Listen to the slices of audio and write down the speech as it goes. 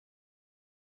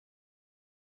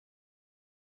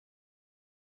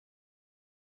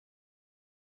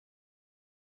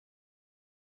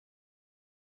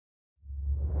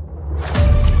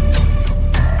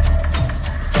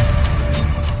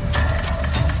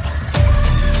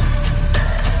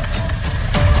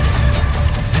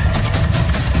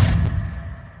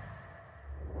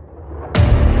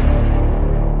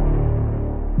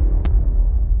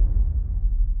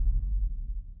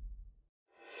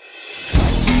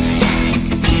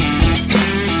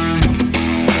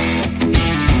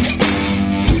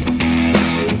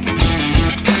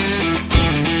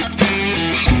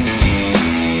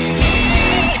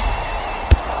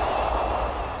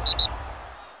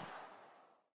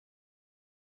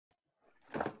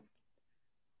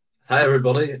Hi,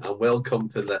 everybody, and welcome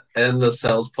to the Endless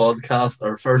Cells podcast,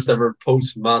 our first ever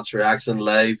post-match reaction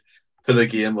live to the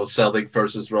game of Celtic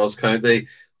versus Ross County.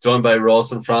 Joined by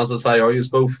Ross and Francis. How are you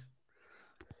both?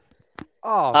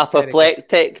 Oh, very good.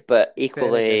 Apoplectic, but Very good.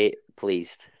 equally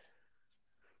pleased.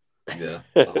 Yeah,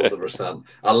 100%.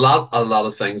 A lot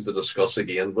of things to discuss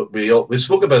again, but we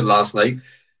spoke about it last night.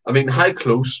 I mean, how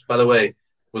close, by the way,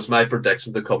 was my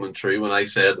prediction to coming true when I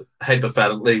said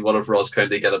hypothetically, what if Ross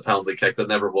County get a penalty kick that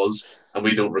never was, and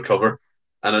we don't recover,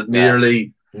 and it Yeah.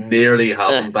 nearly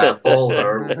happened by a ball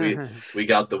there. We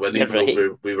got the win, You're even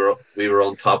though right. we were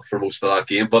on top for most of that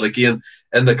game. But again,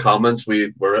 in the comments,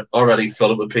 we were already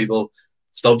filled with people.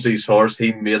 Stubbsy's horse,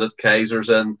 he made it. Kaiser's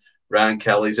in. Ryan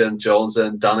Kelly's in, John's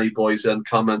in, Danny Boy's in,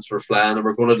 comments were flying, and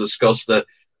we're going to discuss the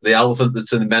elephant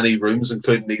that's in many rooms,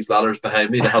 including these ladders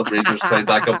behind me, to help Rangers climb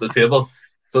back up the table.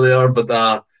 So they are, but do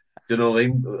you know what I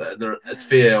mean? It's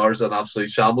VAR's an absolute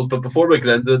shambles. But before we get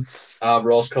into it,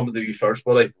 Ross, coming to you first,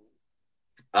 buddy.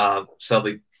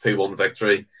 Celtic 2-1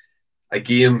 victory. A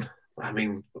game, I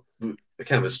mean, I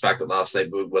kind of expected last night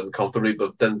we would win comfortably,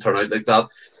 but didn't turn out like that.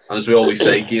 And as we always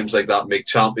say, games like that make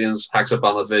champions.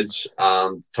 Haksabanovic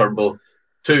and Turnbull,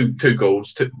 two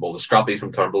goals. The scrappy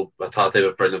from Turnbull, Tate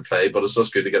with brilliant play, but it's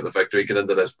just good to get the victory, get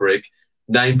into this break.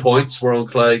 9 points, we're on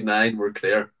cloud nine, we're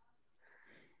clear.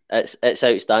 It's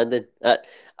outstanding.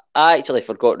 I actually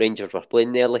forgot Rangers were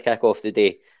playing the early kick-off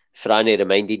today. Franny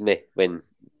reminded me when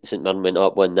St Mirren went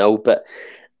up 1-0. But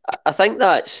I think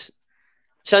that's,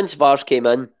 since VARs came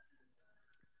in,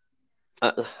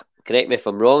 correct me if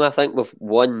I'm wrong, I think we've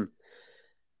won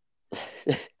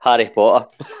Harry Potter.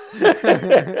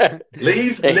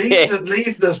 leave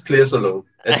this place alone.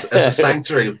 It's a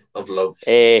sanctuary of love.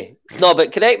 No,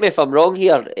 but correct me if I'm wrong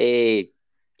here.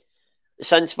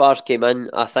 Since VARs came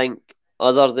in, I think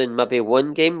other than maybe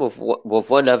one game, we've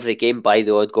won every game by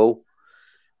the odd goal.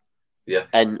 Yeah.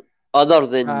 And other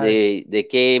than the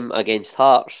game against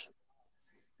Hearts,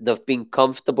 they've been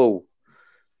pretty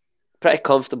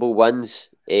comfortable wins.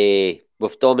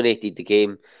 We've dominated the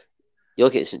game. You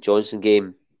look at the St Johnstone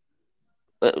game.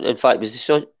 In fact,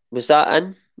 was that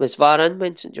in? Was VAR in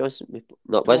when St Johnstone?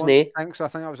 No, wasn't he? I think so. I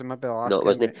think that was maybe the last No, game,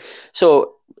 wasn't right? he?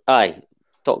 So,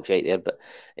 talked right there. But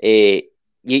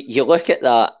you look at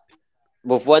that.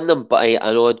 We've won them by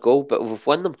an odd goal, but we've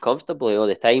won them comfortably all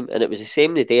the time. And it was the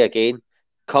same the day again.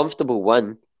 Comfortable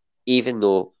win, even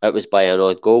though it was by an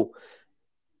odd goal.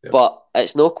 Yep. But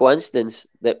it's no coincidence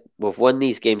that we've won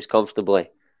these games comfortably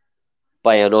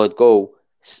by an odd goal,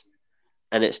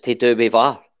 and it's to do with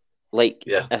VAR.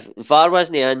 If VAR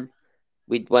wasn't in,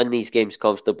 we'd win these games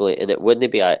comfortably, and it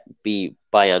wouldn't be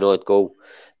by an odd goal.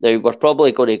 Now, we're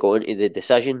probably going to go into the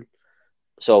decision,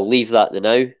 so I'll leave that to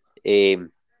now.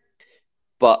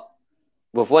 But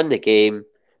we've won the game.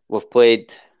 We've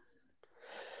played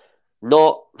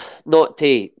not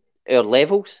to our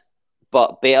levels,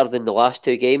 but better than the last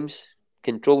two games.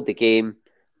 Controlled the game.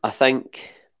 I think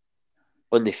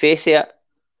on the face of it,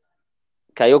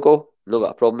 Kyogo, not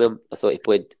got a problem with him. I thought he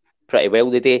played pretty well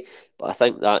today, but I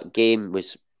think that game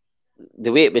was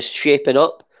the way it was shaping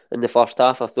up in the first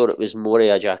half. I thought it was more of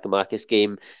a Giakoumakis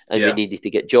game, and we needed to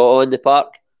get Jota on the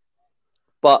park.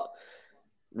 But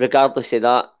regardless of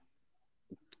that,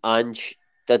 Ange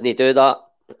didn't do that.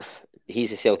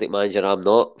 He's a Celtic manager, I'm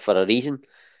not, for a reason,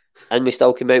 and we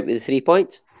still came out with the 3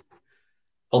 points.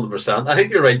 100%. I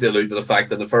think you're right to allude to the fact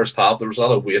that in the first half there was a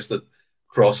lot of wasted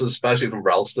crosses, especially from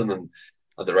Ralston, and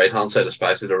at the right hand side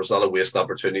especially there was a lot of wasted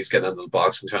opportunities getting into the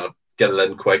box and trying to get it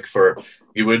in quick for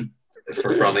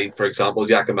Franny, for example.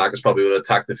 Giakoumakis probably would have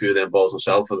attacked a few of them balls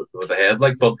himself with the head.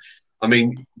 But I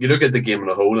mean, you look at the game in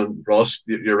a whole, and Ross,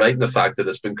 you're right in the fact that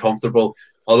it's been comfortable.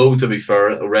 Although, to be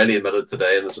fair, O'Reilly admitted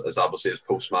today, and it's obviously his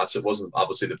post-match, it wasn't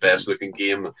obviously the best-looking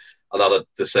game. A lot of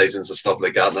decisions and stuff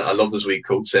like that. And I love this wee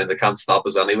coach saying they can't stop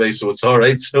us anyway, so it's all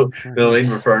right. So, you know what I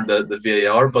mean, referring to the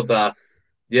VAR. But,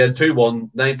 2-1,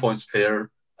 9 points clear.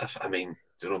 I mean,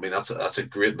 do you know what I mean? That's a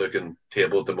great-looking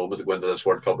table at the moment to go into this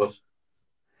World Cup with.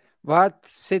 Well, I'd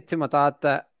said to my dad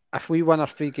that if we win our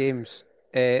 3 games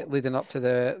leading up to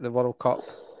the World Cup,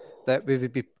 that we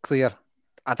would be clear.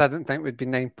 I didn't think we'd be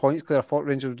 9 points clear. I thought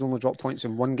Rangers would only drop points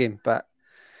in one game, but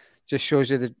just shows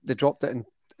you they dropped it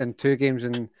in 2 games.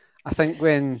 And I think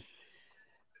when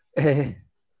I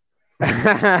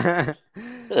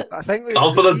think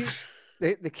confidence.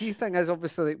 The key thing is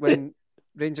obviously when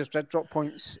Rangers did drop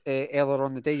points earlier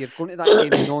on the day, you're going to that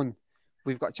game knowing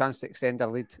we've got a chance to extend our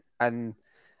lead. And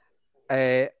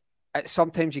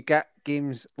sometimes you get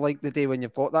games like the day when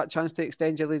you've got that chance to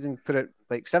extend your lead and put it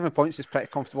like 7 points is pretty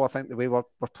comfortable. I think the way we're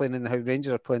playing and how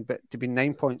Rangers are playing, but to be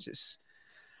 9 points,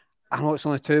 I know it's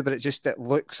only 2, but it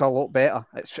looks a lot better.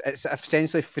 It's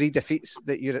essentially 3 defeats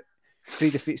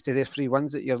to their 3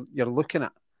 wins that you're looking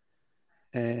at.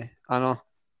 I know,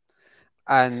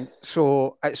 and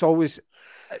so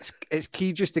it's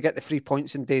key just to get the 3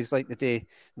 points in days like the day.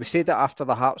 We said that after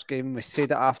the Hearts game. We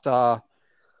said it after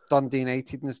Dundee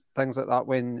United and things like that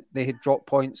when they had dropped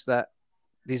points. That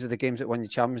these are the games that win the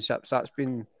championships. That's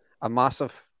been a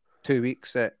massive 2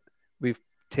 weeks that we've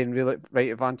taken really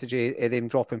right advantage of them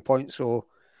dropping points. So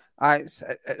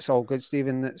it's all good,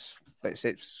 Stephen. It's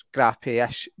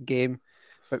scrappy-ish game,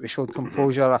 but we showed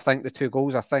composure. I think the 2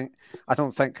 goals. I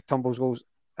don't think Turnbull's goals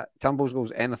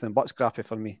anything but scrappy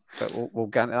for me. But we'll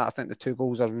get into that. I think the 2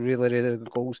 goals are really, really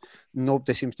good goals.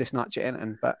 Nobody seems to snatch it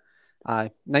anything. But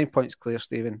 9 points clear,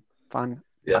 Stephen. Fantastic.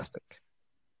 Yeah.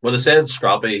 When I said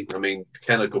scrappy, I mean,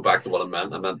 kind of go back to what I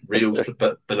meant. I meant Rio's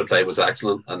bit of play was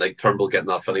excellent, and like Turnbull getting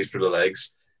that finish through the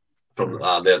legs from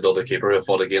the other keeper who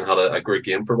fought again had a great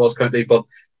game for Ross County. But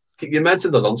you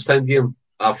mentioned the lunchtime game,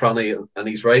 Franny, and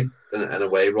he's right in a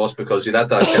way, Ross, because you let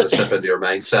that kind of slip into your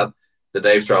mindset. The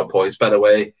Dave's dropped points. By the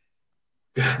way,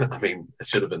 I mean, it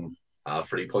should have been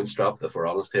 3 points dropped, if we're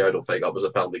honest here. I don't think that was a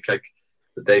penalty kick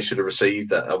that they should have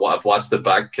received. I've watched it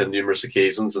back on numerous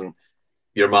occasions, and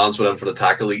your man's went in for the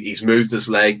tackle. He's moved his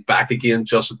leg back again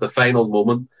just at the final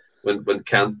moment when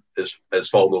Kent is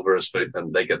fallen over his foot,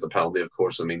 and they get the penalty, of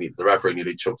course. I mean, the referee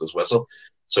nearly choked his whistle.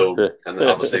 So, and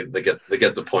obviously they get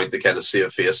the point to kind of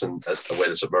save face and away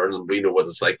to St Mirren, and we know what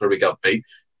it's like where we got beat,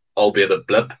 albeit a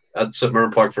blip at St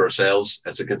Mirren Park for ourselves.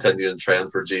 It's a continuing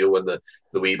trend for Gio and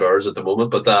the wee birds at the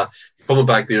moment. But coming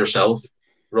back to yourself,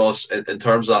 Ross, in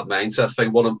terms of that mindset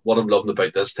thing, what I'm loving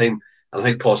about this team, and I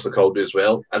think Postecoglou as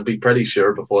well, I'd be pretty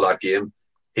sure before that game,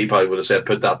 he probably would have said,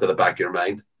 put that to the back of your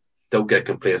mind. Don't get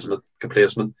complacent.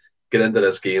 Get into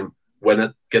this game, win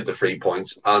it, get the 3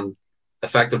 points. And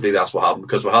effectively that's what happened,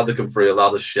 because we had to come through a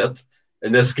lot of shit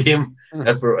in this game.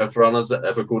 If we're honest,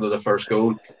 if we go to the first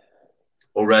goal,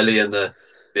 O'Reilly in the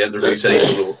interview said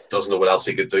he doesn't know what else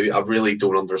he could do. I really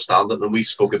don't understand it. And we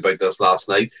spoke about this last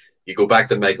night. You go back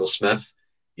to Michael Smith,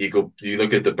 you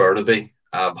look at the Burnaby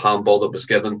handball that was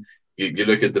given. You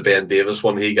look at the Ben Davis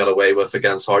one he got away with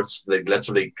against Hearts. They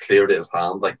literally cleared his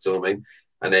hand, like, do you know what I mean?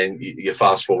 And then you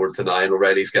fast forward to 9,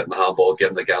 O'Reilly's getting the handball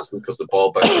given against him because the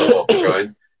ball bounced off the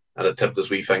ground and it tipped his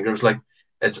wee fingers. Like,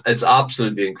 it's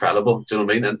absolutely incredible. Do you know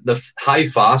what I mean? And the how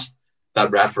fast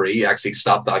that referee actually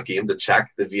stopped that game to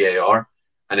check the VAR,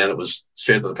 and then it was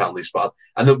straight to the penalty spot.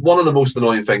 And one of the most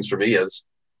annoying things for me is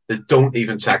they don't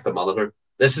even check the monitor.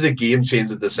 This is a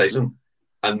game-changing decision,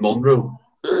 and Munro,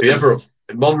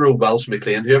 Welsh,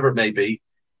 McLean, whoever it may be,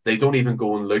 they don't even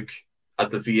go and look at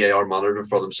the VAR monitor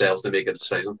for themselves to make a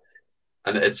decision,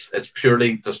 and it's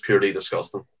purely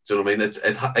disgusting. Do you know what I mean?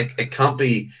 It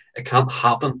can't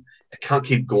happen. It can't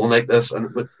keep going like this.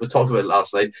 And we talked about it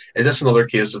last night. Is this another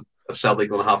case of Celtic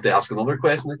going to have to ask another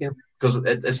question again? Because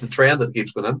it's the trend that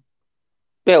keeps going in.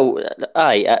 Well,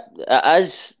 aye,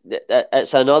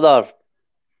 it's another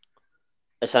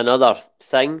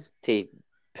thing to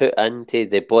put into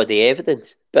the body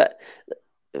evidence. But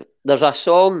there's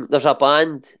a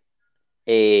band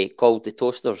called the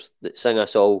Toasters that sing a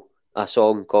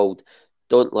song called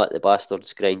 "Don't Let the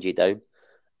Bastards Grind You Down,"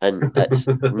 and it's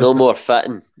no more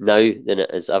fitting now than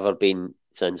it has ever been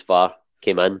since VAR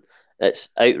came in. It's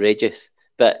outrageous.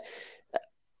 But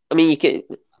I mean,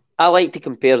 I like to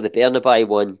compare the Burnaby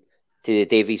one to the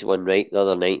Davies one, right, the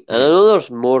other night. And I know there's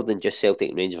more than just Celtic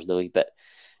and Rangers in the league, but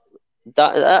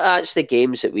that's the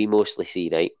games that we mostly see,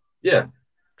 right? Yeah.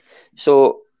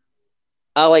 So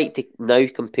I like to now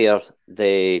compare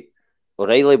the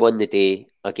O'Reilly one the day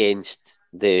against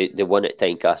the one at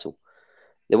Tynecastle.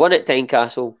 The one at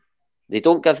Tynecastle, they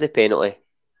don't give the penalty,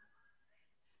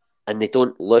 and they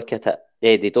don't look at it.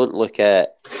 They don't look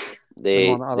at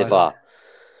the VAR.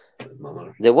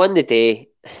 The one today,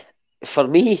 for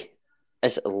me,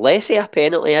 is less of a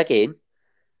penalty again.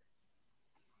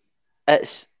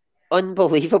 It's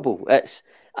unbelievable.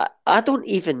 I don't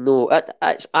even know.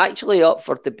 It's actually up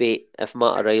for debate if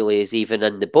Matt O'Reilly is even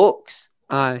in the box.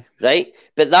 Aye. Right?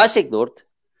 But that's ignored.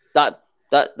 That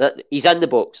he's in the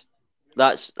box.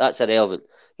 That's irrelevant.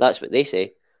 That's what they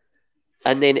say.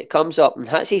 And then it comes up and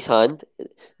hits his hand.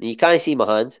 And you can't see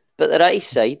my hand, but they're at his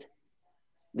side.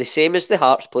 The same as the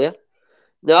Hearts player.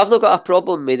 Now, I've not got a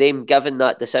problem with them giving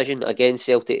that decision against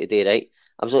Celtic today, right?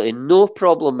 Absolutely no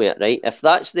problem with it, right? If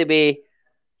that's the way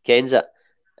Ken's it,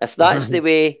 if that's the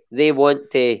way they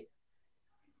want to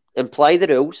imply the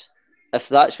rules, if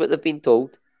that's what they've been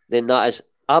told, then that is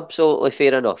absolutely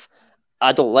fair enough.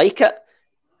 I don't like it,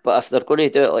 but if they're going to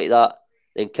do it like that,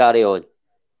 then carry on.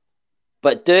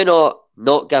 But do not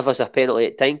not give us a penalty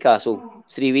at Tynecastle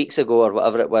 3 weeks ago or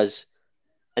whatever it was,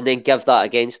 and then give that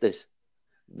against us.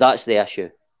 That's the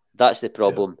issue. That's the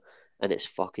problem, and it's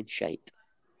fucking shite.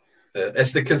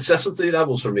 It's the consistency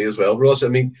levels for me as well, Ross. I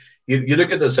mean, you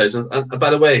look at the decisions, and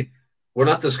by the way, we're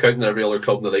not discounting every other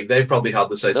club in the league. They probably had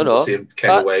decisions the same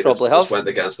kind of way that went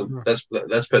against them.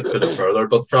 Let's put it further.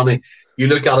 But Franny, you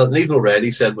look at it, and even already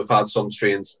said we've had some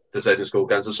strange decisions go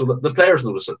against us. So the players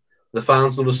notice it, the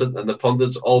fans notice it, and the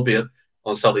pundits, albeit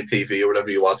on Celtic TV or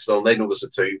whatever you watch it on, they notice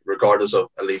it too, regardless of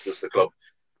allegiance to the club.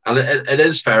 And it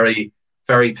is very,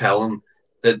 very telling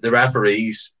that the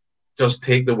referees just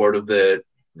take the word of the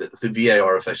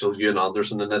VAR official, Ewan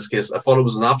Anderson in this case. I thought it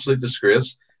was an absolute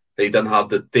disgrace. They didn't have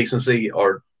the decency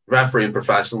or refereeing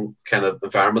professional kind of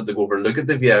environment to go over and look at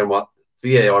the VAR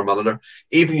monitor.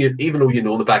 Even though you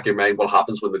know in the back of your mind what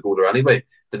happens when they go there anyway,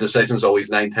 the decision is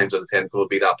always 9 times out of 10 going to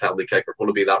be that penalty kick or going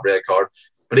to be that red card.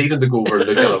 But even to go over and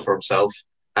look at it for himself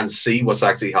and see what's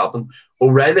actually happened.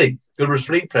 Already, there was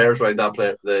 3 players around that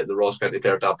player, the Ross County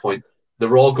player at that point. They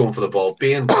were all going for the ball,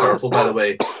 being careful, by the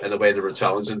way, in the way they were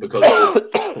challenging, because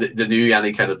they knew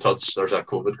any kind of touch, there's that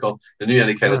COVID call, they knew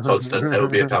any kind of touch that it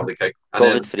would be a penalty kick.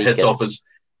 And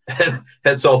then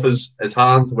hits off his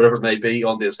hand, whatever it may be,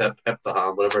 onto his hip the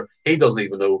hand, whatever. He doesn't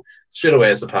even know. Straight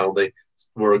away it's a penalty.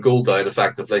 We're a goal down,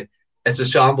 effectively. It's a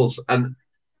shambles. And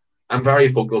I'm very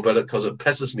vocal about it because it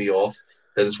pisses me off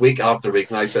that it's week after week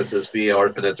now since this VAR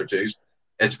has been introduced.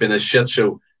 It's been a shit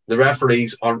show. The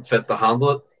referees aren't fit to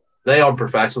handle it. They aren't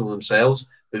professional themselves.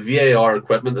 The VAR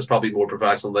equipment is probably more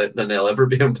professional than they'll ever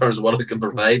be in terms of what it can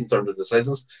provide in terms of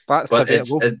decisions. That's but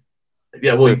debatable.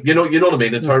 You know what I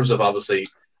mean. In terms of obviously,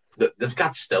 they've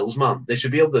got stills, man. They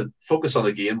should be able to focus on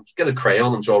a game, get a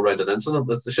crayon and draw around an incident.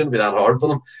 It shouldn't be that hard for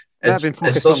them. They've been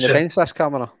focused on the bench, this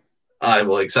camera. Aye,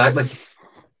 well, exactly.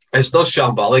 It's just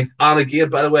shambolic. And again,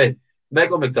 by the way,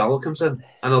 Michael McDonald comes in,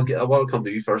 and I want to come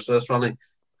to you first, Ronnie.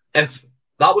 If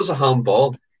that was a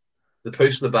handball, the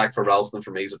push in the back for Ralston for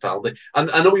me is a penalty.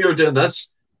 And I know you were doing this,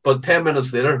 but 10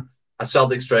 minutes later, a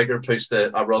Celtic striker pushed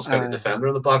a Ross County defender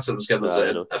in the box and was given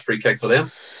a free kick for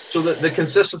them. So the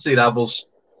consistency levels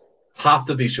have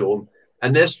to be shown.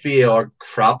 And this VAR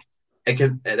crap, it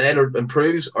either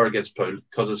improves or it gets pulled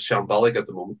because it's shambolic at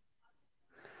the moment.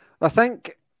 I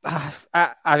think,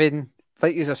 I mean,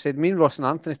 like you have said, me and Ross and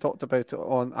Anthony talked about it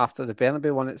on after the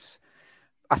Bernabeu one.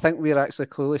 I think we're actually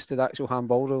clueless to the actual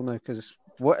handball rule now, because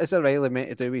what is O'Reilly meant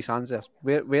to do with his hands there?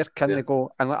 Where can they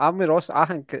go? And like, I'm with Ross. I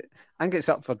think it's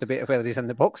up for debate of whether he's in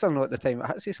the box or not at the time it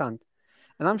hits his hand.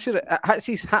 And I'm sure it hits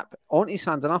his hip on his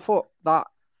hand. And I thought that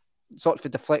sort of a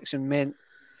deflection meant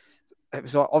it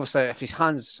was obviously if his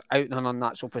hand's out in an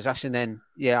unnatural position, then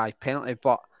penalty.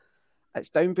 But it's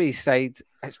down by his side.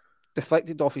 It's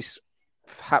deflected off his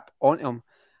hip onto him.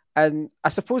 And I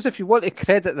suppose if you want to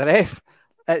credit the ref,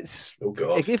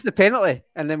 he gave the penalty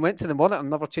and then went to the monitor and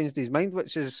never changed his mind,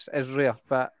 which is rare.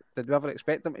 But did we ever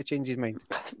expect him to change his mind?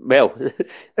 Well,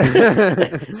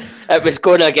 it was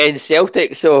going against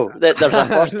Celtic, so there's a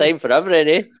first time for everything,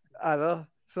 eh? I know.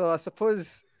 So I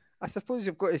suppose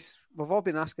you've got to. We've all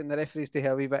been asking the referees to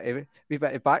have a wee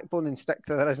bit of backbone and stick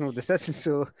to the original decision.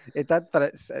 So he did, but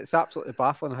it's absolutely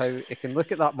baffling how he can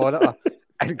look at that monitor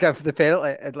and give the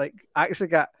penalty and actually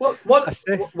get what is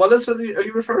it? Are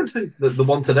you referring to the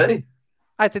one today?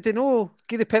 Did he know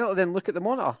give the penalty then look at the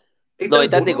monitor? He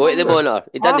didn't go to the monitor.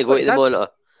 He didn't go to the monitor.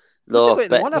 No, but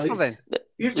the monitor then.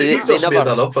 You've just made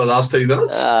that up for the last 2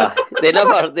 minutes. They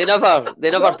never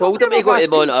told him to go to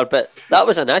the monitor, but that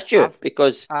was an issue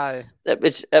because it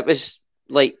was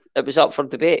up for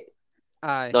debate.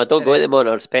 No, don't go to the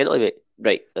monitor. It's a penalty, mate.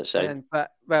 Right, that's sound.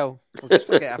 But we'll just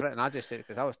forget everything I just said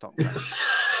because I was talking about it.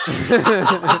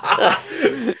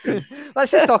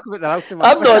 Let's just talk about the Ralston one.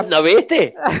 I'm nodding away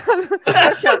to.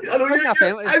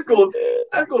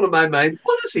 I'm going in my mind.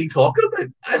 What is he talking about?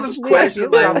 I was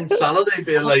questioning my own sanity,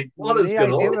 being like, "What is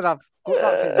going on?" But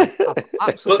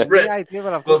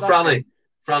Franny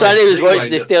was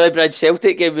watching the Stalybridge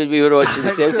Celtic game when we were watching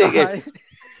the Celtic game.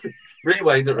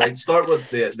 Rewind it, right? Start with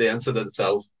the incident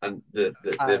itself and the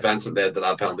events that led to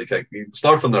that penalty kick. You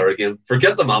start from there again.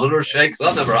 Forget the monitor shake,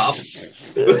 that never happened.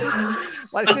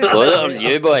 Let's just on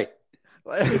you, boy.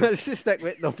 Let's just stick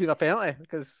with not being a penalty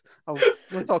because I'll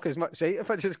not talk as much shit if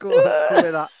I just go with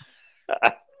that.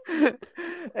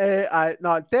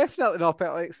 No, definitely not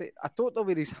penalty. I don't know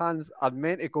where his hands are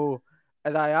meant to go,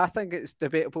 and I think it's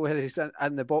debatable whether he's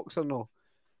in the box or no.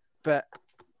 But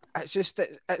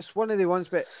it's one of the ones.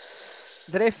 But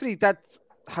the referee did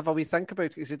have a wee think about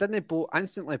it because he didn't blow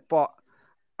instantly. But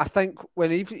I think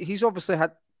when he's obviously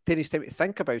had his time to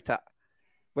think about it,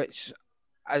 which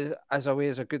as a way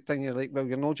is a good thing. You're like, well,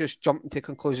 you're not just jumping to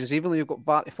conclusions, even though you've got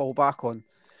VAR to fall back on.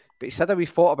 But he said that we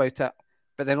thought about it,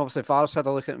 but then obviously VAR's had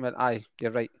a look at it and went, aye,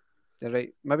 you're right.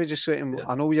 Maybe just say to him,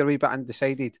 I know you're a wee bit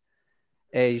undecided.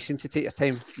 You seem to take your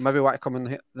time. Maybe want to come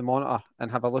on the monitor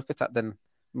and have a look at it. Then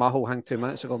my whole thing 2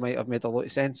 minutes ago might have made a lot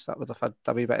of sense. That would have had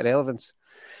a wee bit of relevance.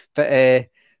 But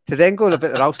to then go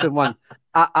about the Ralston one,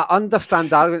 I understand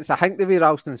the arguments. I think the way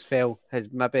Ralston's fell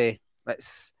has maybe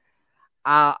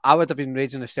I would have been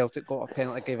raging if Celtic got a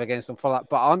penalty gave against them for that.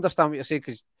 But I understand what you're saying,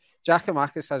 because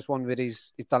Giakoumakis has one where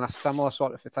he's done a similar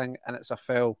sort of a thing and it's a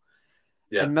foul.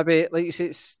 Yeah. And maybe, like you say,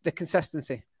 it's the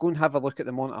consistency. Go and have a look at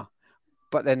the monitor.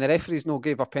 But then the referee's no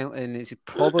gave a penalty, and he's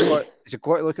probably got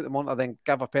to look at the monitor, then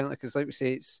give a penalty, because like we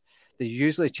say, they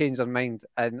usually change their mind,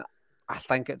 and I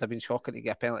think it'd have been shocking to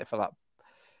get a penalty for that.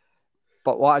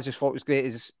 But what I just thought was great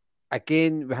is,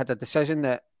 again, we had a decision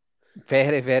that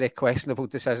very, very questionable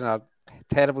decision, a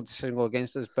terrible decision go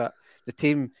against us, but the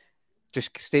team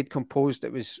just stayed composed.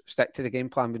 It was stick to the game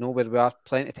plan. We know where we are.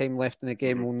 Plenty of time left in the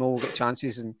game. We'll know we'll get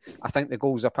chances, and I think the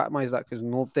goals epitomise that, because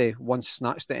nobody once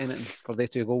snatched at anything for their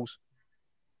 2 goals.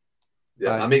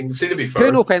 Yeah, I mean, see, to be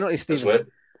fair, no penalties, Stephen.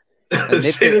 And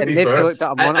they looked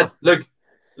at a monitor.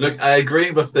 Look, I agree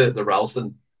with the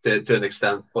Ralston to an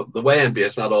extent, but the way I'm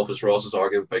basing that off is Ross's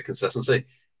argument about consistency.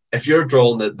 If you're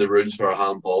drawing the rules for a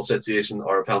handball situation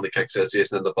or a penalty kick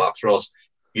situation in the box, Ross,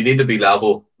 you need to be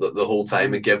level the whole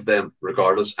time and give them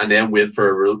regardless, and then wait for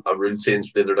a rule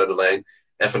change later down the line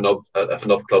if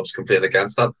enough clubs complain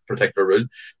against that particular rule.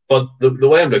 But the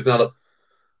way I'm looking at it,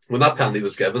 when that penalty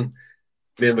was given,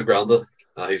 me and McGranda,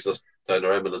 he's just down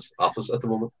there. I'm in his office at the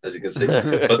moment, as you can see.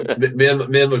 But me and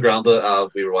McGranda,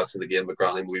 we were watching the game.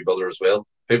 McGranda and my brother as well.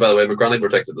 Who, by the way, McGranda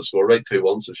protected the score right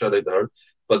 2-1, so shout out to her.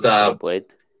 But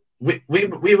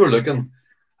we were looking,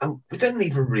 and we didn't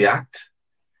even react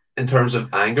in terms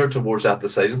of anger towards that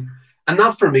decision, and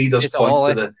that for me just points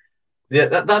to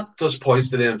that just points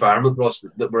to the environment, Ross,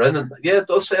 that we're in, and it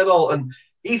does say it all. And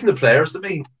even the players, to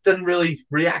me, didn't really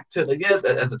react to it. Like,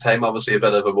 at the time, obviously a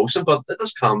bit of emotion, but it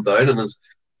just calmed down. And as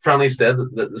Franny said,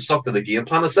 they stuck to the game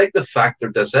plan. It's like they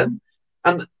factored this in.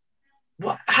 And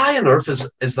how on earth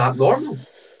is that normal?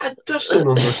 I just don't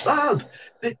understand.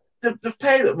 They've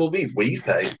paid it. Well, we've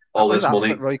paid all this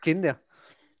money. Roy Keane there.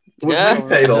 We've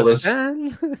paid all this.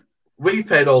 We've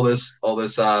paid all this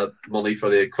money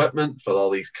for the equipment, for all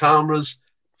these cameras,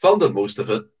 funded most of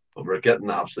it, but we're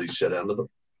getting absolute shit out of it.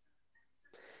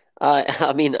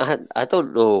 I mean, I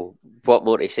don't know what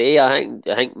more to say. I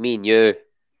think me and you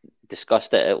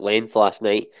discussed it at length last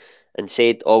night and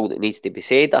said all that needs to be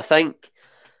said. I think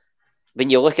when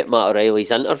you look at Matt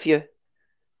O'Reilly's interview,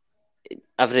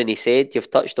 everything he said, you've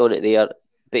touched on it there,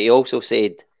 but he also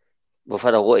said we've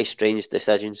had a lot of strange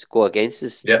decisions go against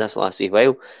us this last wee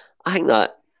while. I think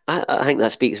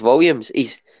that speaks volumes.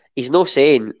 He's not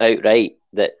saying outright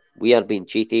that we are being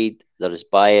cheated, there is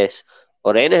bias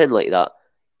or anything like that.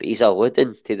 But he's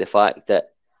alluding to the fact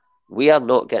that we are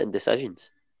not getting decisions.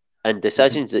 And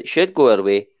decisions that should go our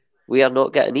way, we are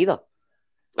not getting either.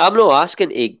 I'm not asking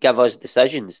to give us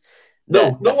decisions.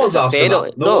 No one's asking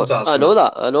that. No one's asking. I know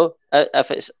that. I know. If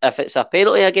it's a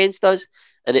penalty against us,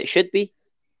 and it should be,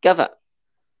 give it.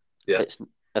 Yeah.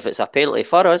 If it's a penalty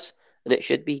for us, and it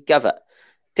should be, give it.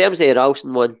 In terms of the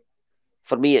Ralston one,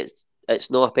 for me,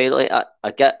 it's not a penalty.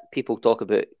 I get people talk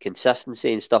about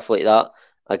consistency and stuff like that.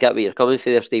 I get where you're coming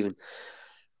from there, Stephen.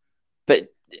 But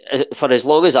for as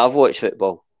long as I've watched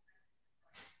football,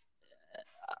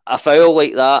 a foul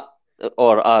like that,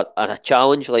 or a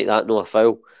challenge like that, no, a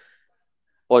foul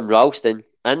on Ralston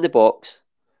in the box,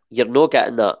 you're not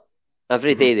getting that.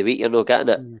 Every day of the week, you're not getting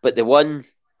it. But the one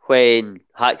when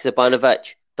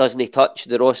Haksabanovic doesn't touch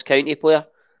the Ross County player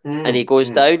and he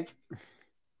goes down,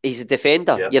 he's a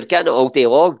defender. Yep. You're getting it all day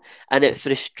long. And it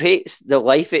frustrates the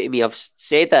life out of me. I've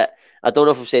said it. I don't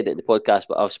know if I've said it in the podcast,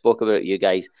 but I've spoken about it to you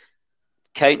guys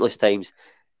countless times.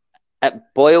 It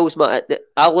boils my...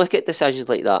 I look at decisions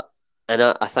like that and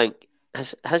I think,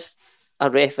 has a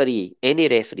referee, any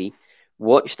referee,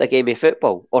 watched a game of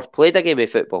football or played a game of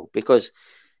football? Because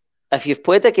if you've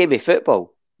played a game of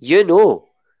football, you know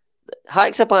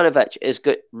Haksabanovic has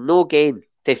got no gain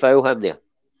to foul him there.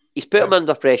 He's put him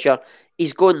under pressure.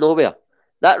 He's going nowhere.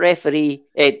 That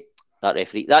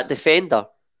defender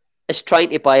is trying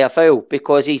to buy a foul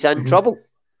because he's in trouble.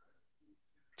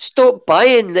 Stop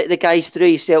buying the guys through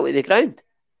yourself to the ground.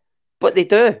 But they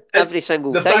do every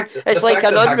single time. It's like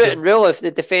an unwritten rule if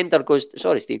the defender goes...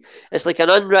 Sorry, Steve. It's like an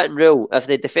unwritten rule. If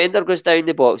the defender goes down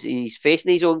the box and he's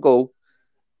facing his own goal,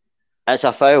 it's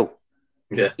a foul.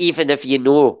 Yeah. Even if you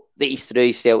know that he's through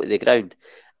himself to the ground.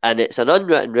 And it's an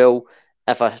unwritten rule.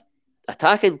 If a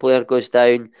attacking player goes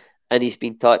down and he's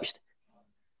been touched,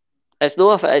 it's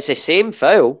not if it's the same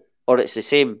foul or it's the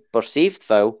same perceived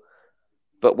foul,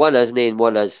 but one isn't and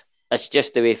one is. It's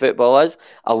just the way football is.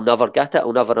 I'll never get it.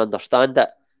 I'll never understand it.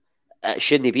 It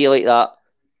shouldn't be like that,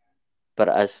 but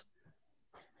it is.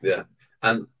 Yeah,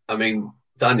 and I mean,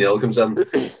 Danielle comes in.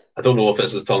 I don't know if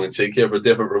this is tongue in cheek here, but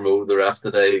David Ramo, the ref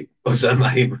today, was in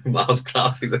my maths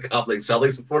class. He's a Catholic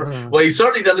Celtic supporter. Well, he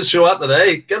certainly didn't show up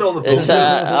today. Get on the phone.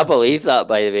 I believe that,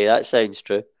 by the way. That sounds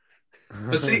true.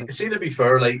 But see, to be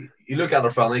fair, like you look at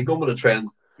it, Franny, going with the trend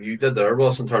you did there,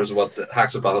 Ross, in terms of what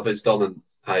Haksabanovic done and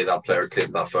how that player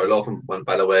claimed that foul off him. When,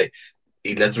 by the way,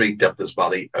 he literally dipped his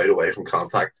body out away from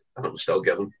contact, and it was still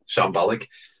given shambolic.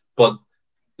 But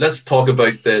let's talk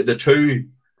about the two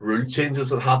rule changes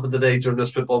that happened today during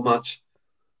this football match.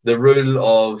 The rule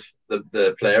of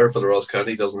the player for the Ross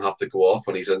County doesn't have to go off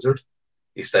when he's injured.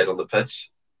 He stayed on the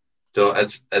pitch. So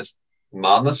it's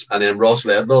madness. And then Ross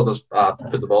Laidlaw just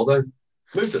put the ball down,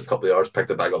 moved it a couple of yards,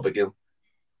 picked it back up again.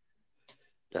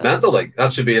 Mental, like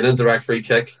that should be an indirect free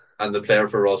kick, and the player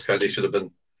for Ross County should have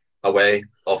been away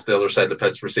off the other side of the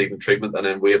pitch receiving treatment and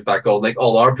then waved back on like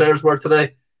all our players were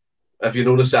today. If you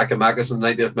notice, Giakoumakis in the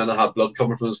 90th minute had blood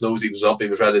coming from his nose. He was up, he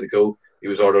was ready to go, he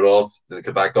was ordered off, then he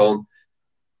came back on.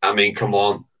 I mean, come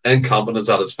on, incompetence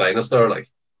at its finest there, like.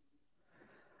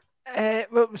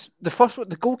 Well, it was the first one,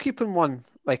 the goalkeeping one.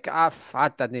 Like I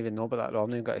didn't even know about that. I'm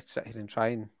not going to sit here and try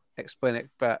and explain it,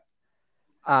 but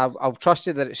I'll trust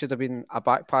you that it should have been a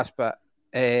back pass. But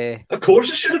of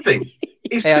course, it should have been.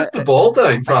 He's put the ball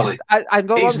down, Franny. I'm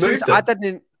not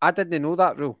saying I didn't know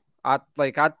that rule.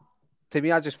 To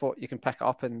me, I just thought you can pick it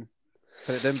up and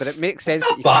put it down, but it makes sense.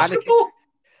 That you basketball?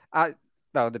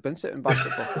 Well, they bounce it in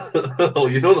basketball. Oh,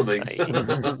 you know what I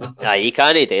mean. Yeah, you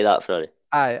can't do that, Freddie.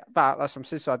 But that's what I'm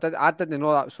saying. So I didn't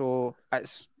know that. So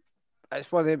it's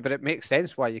one of them, but it makes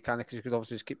sense why you can't, because you could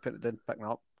obviously just keep putting it down, picking it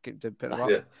up, keep doing, putting it up.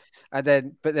 Yeah.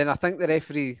 And then I think the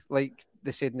referee, like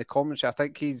they said in the commentary, I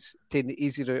think he's taking the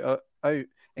easy route out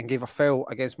and gave a foul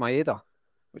against Maeda,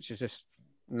 which is just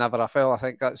never a foul. I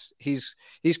think that's he's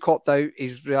copped out.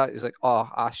 He's like, oh,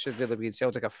 I should really be in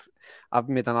Celtic. I've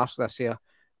made an arse of this here,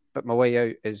 but my way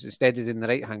out is instead of doing the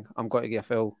right thing, I'm going to get a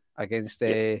foul against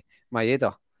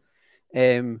Maeda.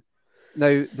 Now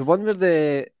the one where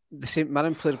the St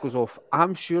Mirren player goes off,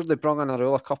 I'm sure they brought in a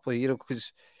rule a couple of years ago,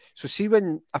 because so see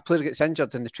when a player gets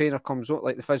injured and the trainer comes out,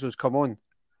 like the physios come on,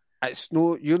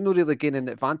 you're not really gaining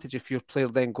the advantage if your player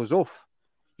then goes off.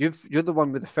 You're the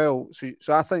one with the foul.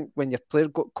 So I think when your player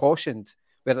got cautioned,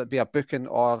 whether it be a booking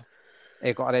or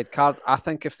got a red card, I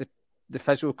think if the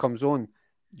physio comes on,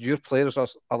 your players are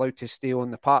allowed to stay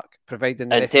on the park, providing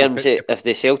the in terms of if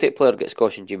the Celtic player gets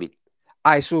cautioned, you mean?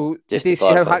 Aye, so did they see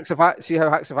how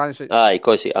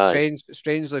Haksabanovic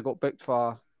strangely got booked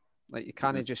for, like, you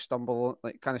can't just stumble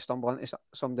into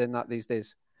somebody in that these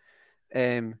days.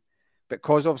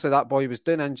 Because obviously that boy was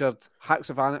doing injured,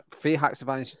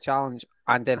 Haksabanovic challenge,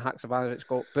 and then Haksabanovic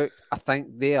got booked. I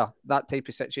think that type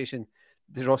of situation,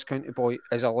 the Ross County boy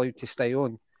is allowed to stay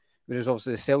on, whereas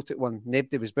obviously the Celtic one,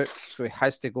 nobody was booked, so he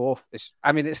has to go off. It's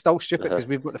still stupid because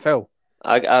we've got the foul.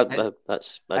 I get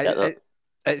that.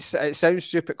 It sounds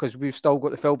stupid because we've still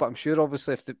got the foul, but I'm sure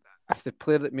obviously if the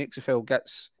player that makes the foul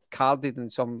gets carded in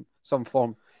some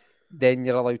form, then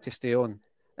you're allowed to stay on.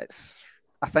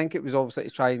 I think it was obviously to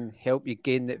try and help you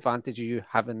gain the advantage of you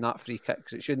having that free kick,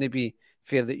 because it shouldn't be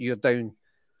fair that you're down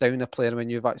a player when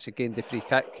you've actually gained the free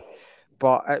kick.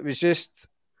 But it was just,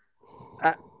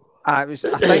 I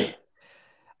think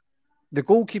the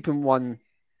goalkeeping one,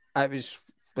 it was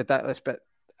ridiculous, but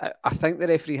I think the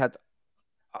referee had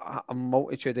a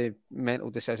multitude of mental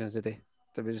decisions today.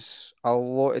 There was a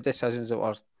lot of decisions that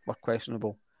were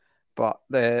questionable, but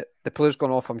the players gone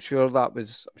off. I'm sure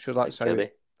that's how.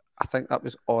 I think that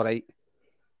was all right.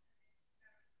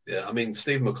 Yeah, I mean,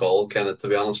 Steve McCall, to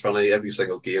be honest, for every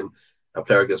single game a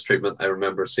player gets treatment, I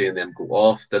remember seeing them go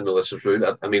off. Didn't know this was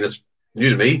rule. I mean, it's new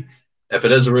to me. If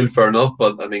it is a rule, fair enough.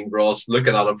 But I mean, Ross,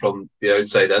 looking at it from the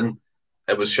outside in,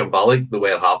 it was shambolic the way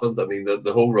it happened. I mean,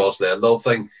 the whole Ross Laidlaw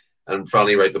thing. And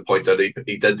Franny right to point out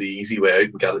he did the easy way out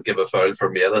and got to give a foul for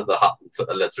Maeda that happened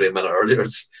literally a minute earlier.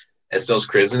 It's just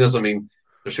craziness. I mean,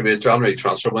 there should be a January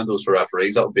transfer windows for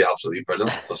referees. That would be absolutely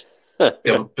brilliant. Just put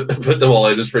them all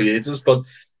out as free agents. But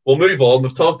we'll move on.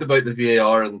 We've talked about the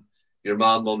VAR, and your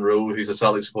man Monroe, who's a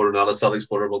Celtic supporter, not a Celtic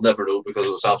supporter, will never know because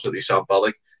it was absolutely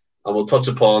shambolic. And we'll touch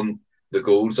upon the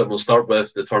goals, and we'll start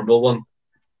with the Turnbull one.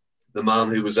 The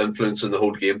man who was influencing the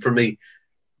whole game for me,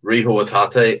 Riho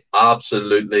Atate,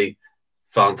 absolutely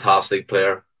fantastic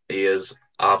player. He is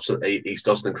absolutely, he's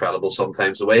just incredible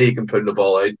sometimes. The way he can pull the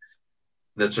ball out,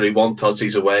 literally one touch,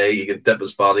 he's away. He can dip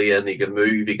his body in, he can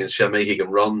move, he can shimmy, he can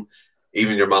run.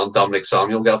 Even your man Dominic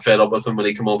Samuel got fed up with him when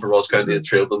he came on for Ross County and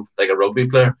trailed him like a rugby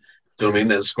player. Do you know what I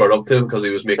mean? And squared up to him because he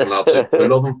was making an absolute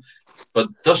fool of him. But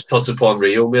just touch upon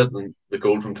Rio, mate, and the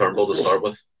goal from Turnbull to start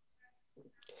with.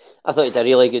 I thought he had a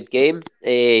really good game.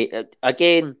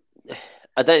 Again,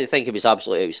 I didn't think he was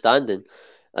absolutely outstanding.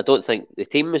 I don't think the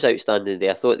team was outstanding today.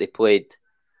 I thought they played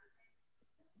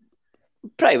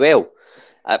pretty well.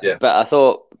 Yeah. But I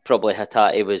thought probably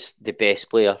Hatate was the best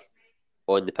player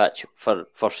on the pitch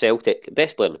for Celtic.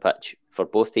 Best player on the pitch for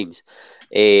both teams.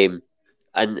 And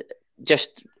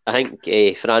just, I think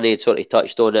Franny had sort of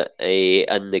touched on it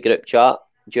in the group chat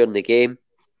during the game.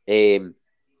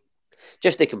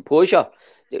 Just the composure,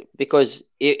 because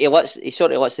he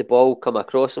sort of lets the ball come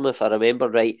across him, if I remember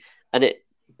right, and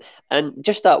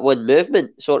just that one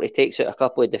movement sort of takes out a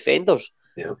couple of defenders.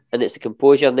 Yeah. And it's the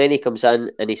composure, and then he comes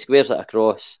in and he squares it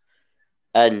across,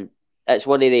 and it's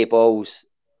one of the balls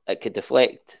that could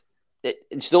deflect.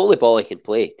 It's the only ball he can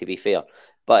play, to be fair,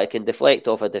 but it can deflect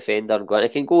off a defender and go, and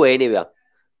it can go anywhere.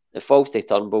 It falls to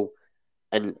Turnbull,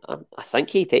 and I think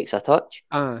he takes a touch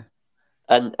in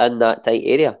that tight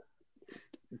area.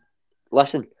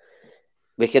 Listen,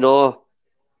 we can all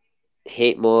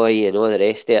hate Moy and all the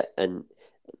rest of it, and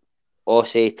all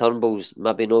say Turnbull's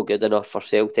maybe no good enough for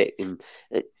Celtic. And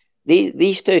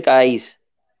these two guys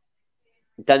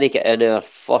didn't get in our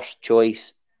first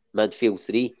choice midfield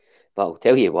three, but I'll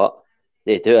tell you what,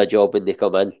 they do a job when they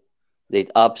come in. They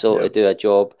absolutely do a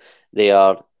job. They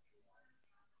are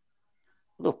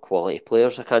no quality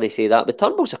players, I can't say that, but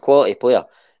Turnbull's a quality player.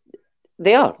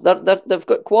 They are. They've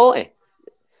got quality,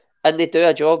 and they do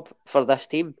a job for this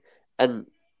team. And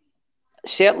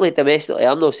certainly domestically,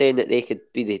 I'm not saying that they could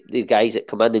be the guys that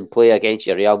come in and play against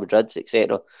your Real Madrids,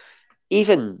 etc.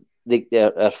 Even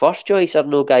their first choice are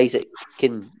no guys that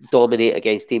can dominate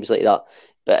against teams like that.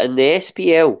 But in the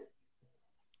SPL,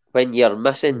 when you're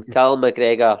missing Cal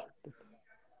McGregor,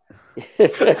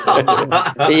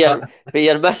 but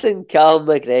you're missing Cal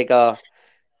McGregor,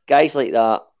 guys like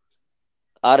that,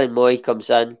 Aaron Moy comes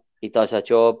in, he does a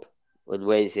job on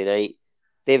Wednesday night.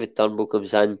 David Turnbull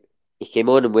comes in, he came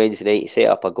on Wednesday night, he set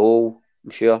up a goal,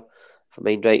 I'm sure, if I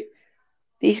mind right.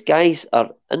 These guys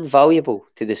are invaluable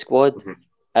to the squad. Mm-hmm.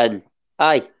 And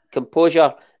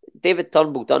composure. David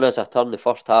Turnbull done us a turn the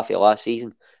first half of last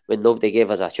season when nobody gave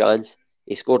us a chance.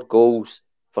 He scored goals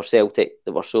for Celtic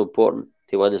that were so important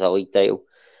to win us a league title.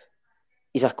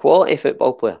 He's a quality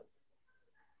football player.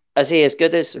 Is he as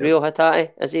good as Rio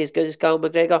Hatate? Is he as good as Cal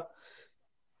McGregor?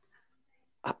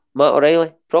 Matt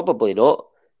O'Reilly? Probably not.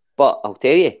 But I'll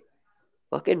tell you,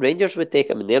 fucking Rangers would take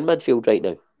him in their midfield right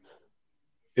now.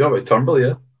 Yeah, about Turnbull,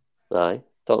 yeah. Aye,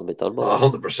 talking about Turnbull.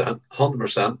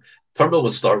 100%. Turnbull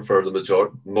would start for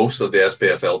most of the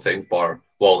SPFL team, bar,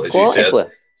 well, as quality you said,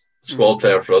 player. Squad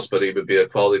player for us, but he would be a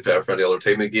quality player for any other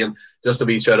team. Again, just a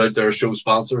wee shout out to our show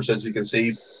sponsors, as you can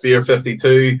see, Beer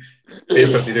 52, Beer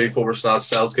 52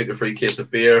 /sales, get your free case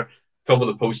of beer, cover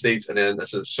the postage, and then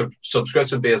it's a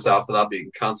subscription based after that, but you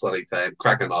can cancel anytime.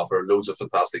 Cracking offer, loads of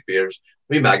fantastic beers.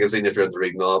 We magazine if you're into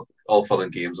reading all fun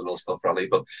and games and all stuff, really.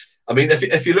 But I mean,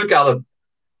 if you look at it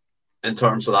in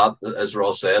terms of that, as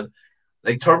Ross said,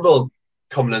 like Turnbull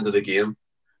coming into the game,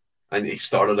 and he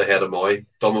started ahead of Moy.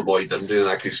 Done what Moy didn't do and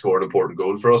actually scored an important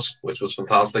goal for us, which was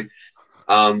fantastic.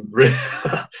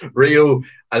 Rio,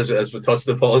 as we touched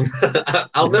upon,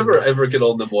 I'll never ever get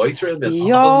on the Moy train.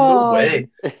 No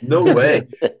way.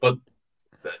 But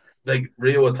like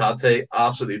Rio Hatate,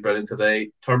 absolutely brilliant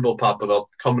today. Turnbull popping up,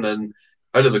 coming in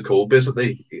out of the cold,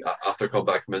 basically after coming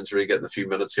back from injury, getting a few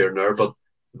minutes here and there. But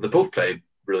they both played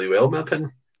really well, in my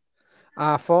opinion.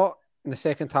 I thought in the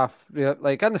second half,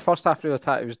 like in the first half, Rio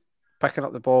Hatate was picking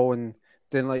up the ball and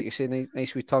doing, like you say,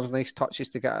 nice wee turns, nice touches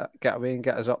to get away and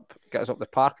get us up the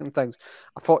park and things.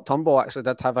 I thought Turnbull actually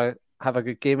did have a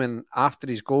good game, and after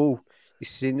his goal, you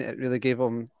seen it really gave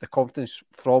him the confidence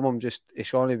from him. Just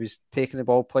Sean, he was taking the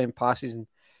ball, playing passes, and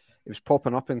he was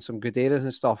popping up in some good areas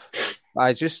and stuff. But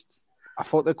I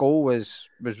thought the goal was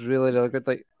really, really good.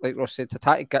 Like Ross said,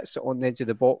 Hatate gets it on the edge of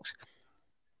the box,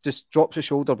 just drops the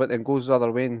shoulder, but then goes the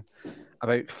other way, and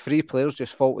about 3 players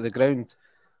just fall to the ground.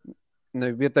 Now,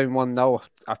 we're down 1-0.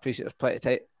 I appreciate there's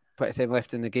plenty of time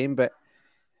left in the game, but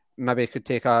maybe could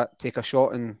take a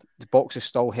shot, and the box is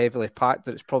still heavily packed.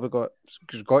 But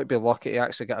there's got to be lucky to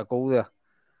actually get a goal there.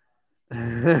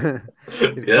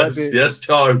 yes,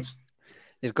 Charles.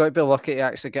 He's got to be lucky to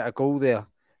actually get a goal there,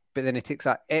 but then he takes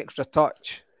that extra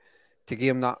touch to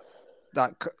give him that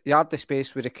yard of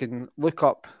space where he can look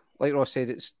up. Like Ross said,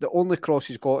 it's the only cross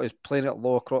he's got is firing it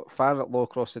low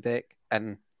across the deck,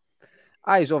 and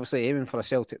he's obviously aiming for a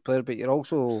Celtic player, but you're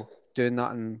also doing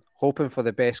that and hoping for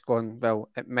the best. Going, well,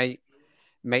 it might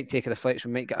take a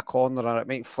deflection, might get a corner, or it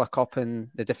might flick up, and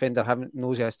the defender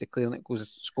knows he has to clear, and it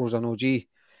scores an OG.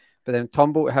 But then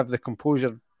Turnbull to have the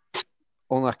composure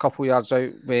only a couple of yards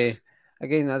out, where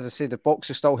again, as I say, the box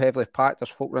is still heavily packed. There's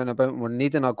folk round about, and we're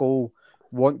needing a goal.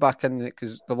 Want back in it,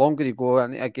 because the longer you go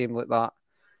into a game like that,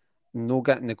 no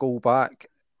getting the goal back,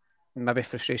 maybe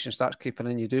frustration starts creeping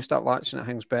in. You do start latching at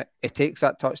things, but it takes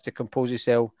that touch to compose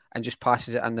yourself and just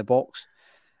passes it in the box.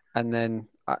 And then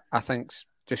I think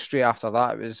just straight after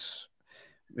that, it was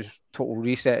total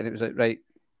reset, and it was like, right,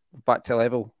 back to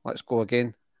level. Let's go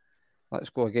again and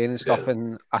stuff. Yeah.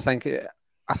 And I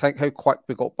think how quick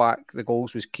we got back the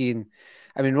goals was key. And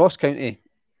I mean, Ross County,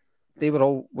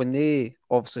 when they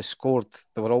obviously scored,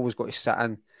 they were always going to sit in,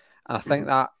 and I think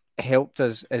that helped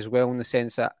us as well, in the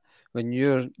sense that when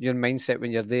your mindset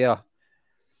when you're there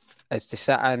is to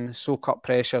sit in, soak up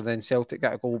pressure, then Celtic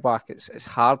get a goal back. It's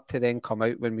hard to then come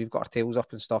out when we've got our tails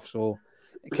up and stuff. So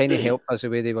it kind of helped us the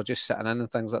way they were just sitting in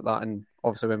and things like that. And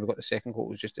obviously when we got the second goal, it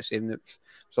was just the same. It was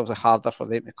obviously harder for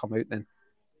them to come out then.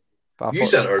 But You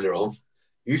said earlier on,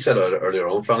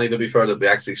 Franny, to be fair, that we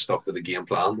actually stuck to the game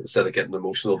plan instead of getting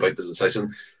emotional about the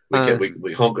decision.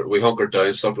 We hunkered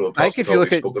down, stuck to a I think if you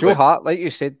look at Joe Hart, like you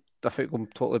said, I think going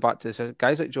totally back to this,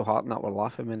 guys like Joe Hart and that were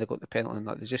laughing when they got the penalty and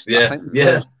that. They just, I think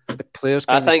the players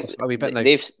I think a wee bit now.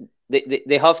 They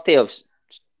have to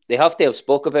have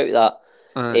spoke about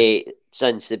that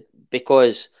since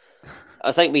because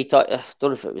I think we talked. I don't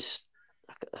know if it was.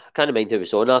 I can't mind who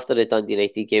was on after the Dundee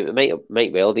United game. It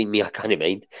might well have been me. I can't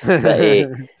mind.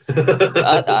 But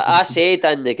I said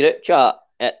in the group chat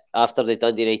after the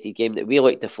Dundee United game that we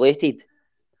looked deflated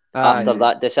after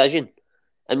that decision.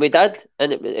 And we did,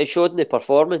 and it showed in the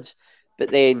performance.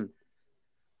 But then,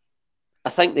 I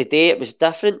think the day it was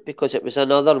different because it was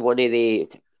another one of the...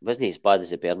 It wasn't as bad as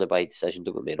the Bernabei decision,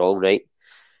 don't get me wrong, right?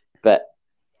 But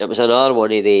it was another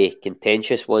one of the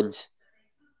contentious ones.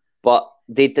 But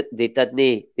they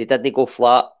didn't go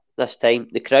flat this time.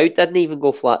 The crowd didn't even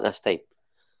go flat this time.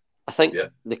 I think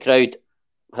the crowd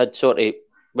had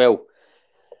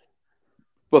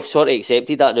we've sort of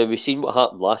accepted that now. We've seen what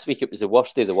happened last week. It was the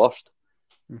worst of the worst.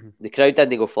 Mm-hmm. The crowd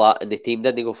didn't go flat and the team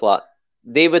didn't go flat.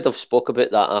 They would have spoke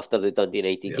about that after the Dundee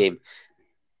United game.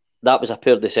 That was a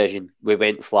poor decision. We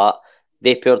went flat.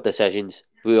 They poor decisions,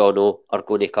 we all know, are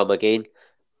going to come again.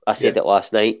 I said it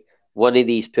last night. One of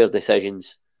these poor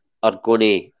decisions are going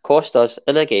to cost us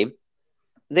in a game.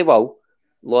 They will.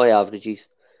 Low averages.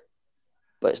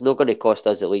 But it's not going to cost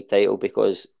us the league title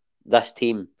because this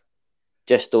team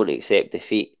just don't accept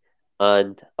defeat.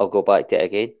 And I'll go back to it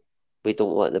again. We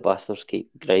don't let the bastards keep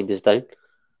grind us down.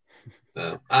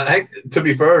 I think, to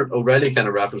be fair, O'Reilly kind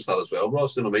of referenced that as well,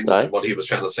 Ross. You know what I mean? What he was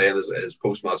trying to say in his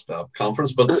post-match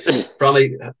conference. But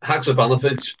Franny,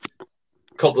 Haksabanovic,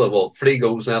 three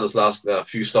goals now in his last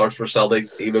few starts for Celtic.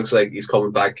 He looks like he's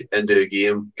coming back into a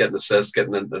game, getting assists,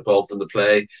 getting involved in the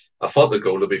play. I thought the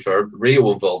goal, to be fair,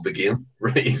 Rio involved the game.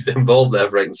 He's involved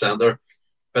left, right, and centre.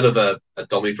 Bit of a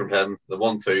dummy from him. The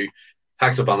 1-2.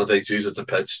 Haksabanovic uses the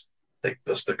pitch.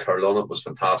 Just the curl on it was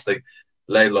fantastic.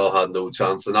 Laidlaw had no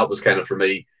chance, and that was kind of, for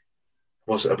me,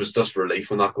 it was just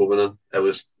relief when that goal went in. It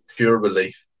was pure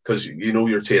relief because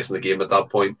you're chasing the game at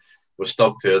that point. We're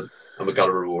stuck to it, and we got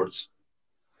our rewards.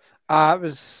 It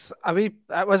was a wee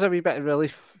bit of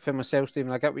relief for myself,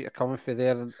 Stephen. I get what you're coming for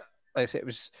there. And like I said, it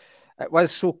was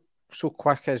so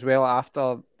quick as well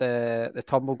after the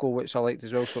Turnbull goal, which I liked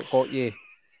as well. So it got you.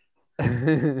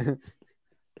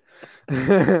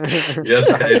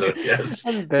 Yes, Kaiser. Yes.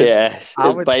 Yes.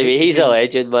 Baby, he's a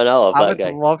legend, man. I love that guy.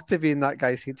 I would love to be in that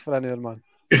guy's head for an hour, man.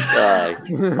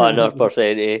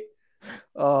 100%.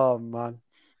 Oh man.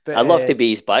 But, I'd love to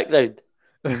be his background.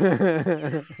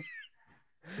 I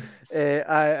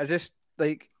just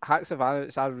like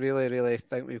Haksabanovic. I really, really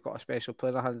think we've got a special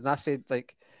player in our hands. And I said,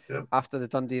 after the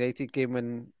Dundee United game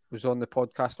when it was on the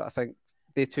podcast, that I think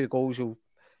they 2 goals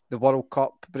the World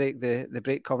Cup break, the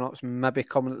break coming up is maybe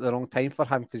coming at the wrong time for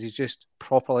him because he's just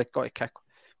properly got to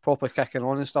properly kicking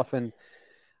on and stuff. And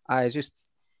I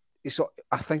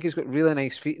think he's got really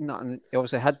nice feet in that, and he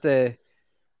obviously had the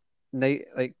night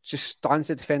just stands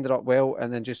the defender up well,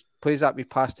 and then just plays that wee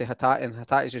pass to Hatate, and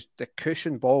Hatate's just the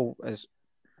cushion ball is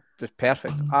just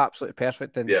perfect, absolutely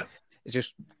perfect, and it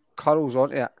just curls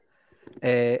onto it.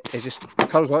 It just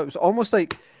curls on. It was almost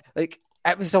like it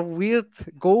was a weird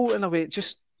goal in a way. It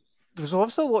just there was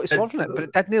obviously a lot of swerving it, but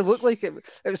it didn't look like it.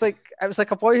 It was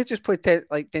like a boy who just played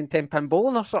 10-pin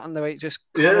bowling or something. The way it just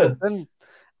curled in,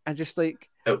 and just it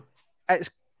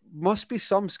must be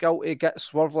some skill to get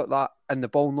swerved like that and the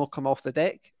ball not come off the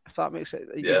deck. if that makes it.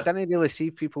 You Yeah. didn't really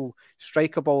see people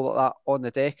strike a ball like that on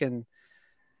the deck, and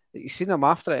you seen him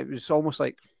after it. It was almost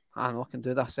like, I know I can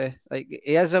do this. Like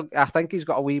he is. I think he's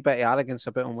got a wee bit of arrogance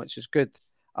about him, which is good.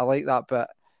 I like that, but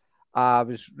I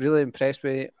was really impressed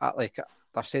with. Like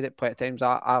I've said it plenty of times.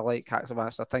 I like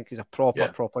Haksabanovic. I think he's a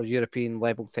proper European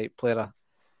level type player.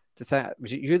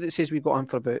 Was it you that says we got him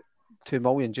for about 2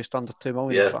 million, just under 2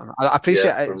 million or something? I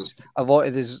appreciate it's a lot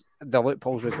of the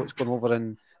loopholes with what's going over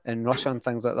in Russia and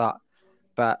things like that,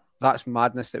 but that's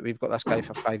madness that we've got this guy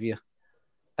for 5 years,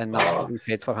 and that's what we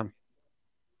paid for him.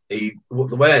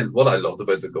 What I loved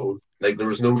about the goal, like there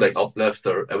was no like uplift,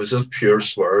 or it was just pure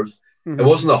swerve. It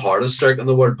wasn't the hardest strike in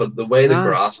the world, but the way the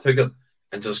grass took it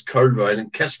and just curled around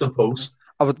and kissed the post.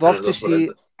 I would love to see.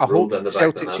 I hope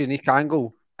Celtic's unique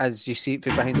angle as you see it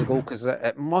from behind the goal, because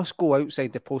it must go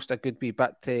outside the post a good wee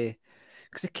bit,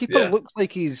 because the keeper looks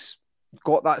like he's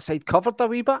got that side covered a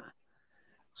wee bit.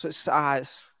 So it's a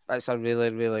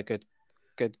really, really good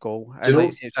goal. And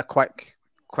like it's a quick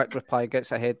reply,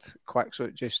 gets ahead quick, so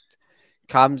it just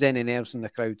calms any nerves in the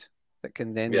crowd that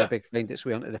can then maybe find its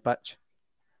way onto the pitch.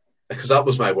 Because that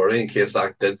was my worry in case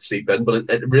that did seep in, but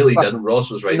it really didn't.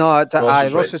 Ross was right. No,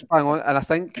 Ross was bang on, and I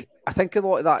think a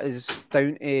lot of that is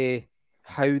down to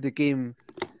how the game,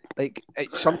 like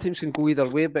it sometimes can go either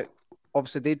way, but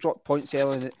obviously they dropped points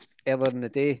earlier in the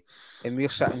day, and we're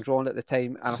sitting drawn at the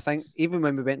time. And I think even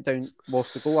when we went down,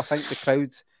 lost the goal, I think the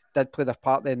crowd did play their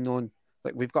part then, knowing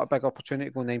like we've got a big opportunity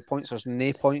to go 9 points. There's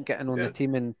no point getting on the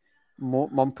team and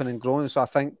mumping and growing. So I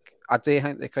do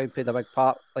think the crowd played a big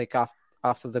part. Like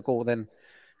after the goal, then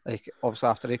like obviously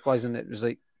after equalising, it was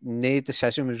like no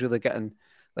decision was really getting,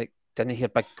 like didn't hear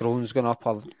big groans going up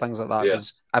or things like that. It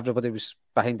was, everybody was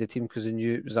behind the team because they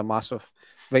knew it was a massive,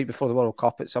 right before the World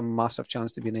Cup, it's a massive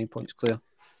chance to be 9 points clear.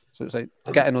 So it's like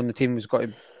getting on the team was got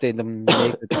to do them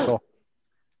negative at all.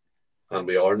 And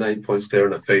we are 9 points clear,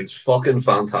 and it feels fucking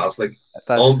fantastic,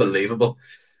 unbelievable.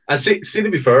 And see,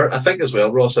 to be fair, I think as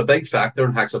well, Ross, a big factor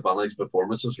in Haksabanović's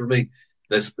performances for me,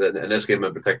 in this game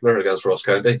in particular against Ross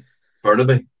County,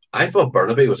 Burnaby. I thought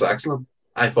Burnaby was excellent.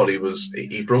 I thought he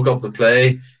broke up the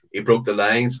play, he broke the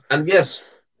lines, and yes,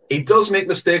 he does make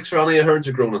mistakes for Ronnie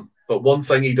Hearns-Groningen, but one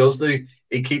thing he does do,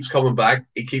 he keeps coming back,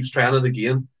 he keeps trying it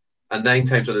again, and 9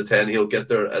 times out of 10 he'll get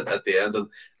there at the end. And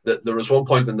there was one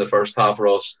point in the first half,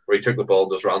 Ross, where he took the ball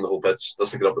and just ran the whole pitch,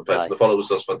 just to get up the pitch. And I thought it was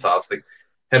just fantastic.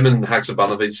 Him and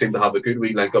Haksabanović seem to have a good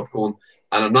wee link up going.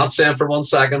 And I'm not saying for 1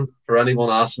 second, for anyone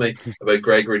asks me about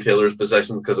Gregory Taylor's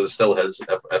position, because it's still his,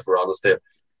 if we're honest here.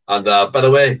 And by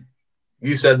the way,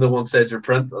 you said no one said your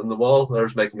print on the wall.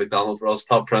 There's Michael McDonald for us,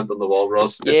 top print on the wall,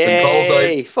 Ross. It's been called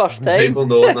out. First time. People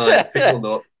know it now. People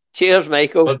know it. Cheers,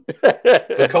 Michael.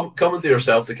 But coming to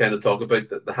yourself to kind of talk about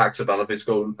the Haksabanović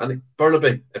goal, and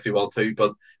Burnaby if you want to,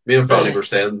 but me and Franny were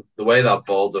saying the way that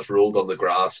ball just rolled on the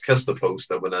grass, kissed the post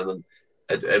and went in, and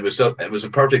it was a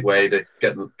perfect way to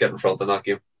get in front in that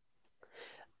game.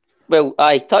 Well,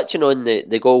 touching on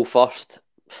the goal first,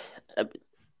 it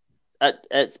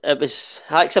was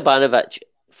Haksabanović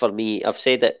for me. I've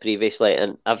said it previously,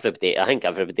 and I think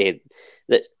everybody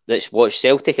that's watched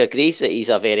Celtic agrees that he's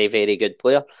a very, very good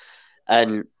player.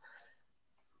 And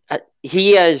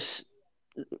he is.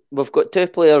 We've got two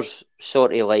players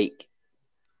sort of like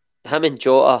him and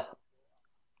Jota.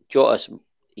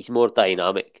 He's more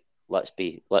dynamic. Let's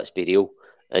be real,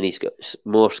 and he's got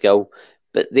more skill.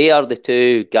 But they are the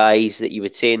two guys that you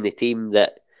would say in the team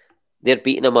that they're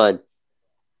beating a man.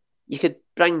 You could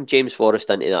bring James Forrest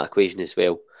into that equation as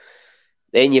well.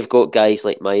 Then you've got guys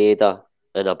like Maeda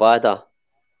and Abada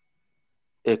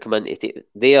who come into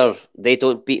they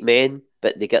don't beat men,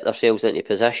 but they get themselves into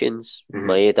positions.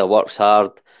 Maeda works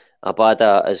hard.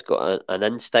 Abada has got an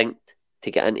instinct to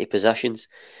get into positions.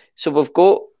 So we've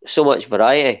got so much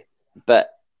variety. But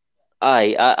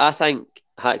I think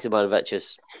Haksabanović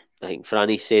is, I think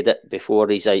Franny said it before,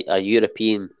 he's a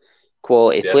European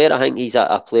quality player. I think he's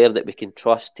a player that we can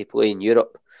trust to play in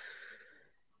Europe.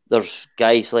 There's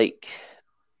guys like,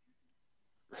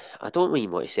 I don't even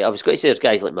want to say, I was going to say there's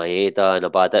guys like Maeda and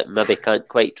Abada, maybe can't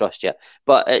quite trust yet.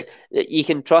 But you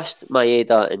can trust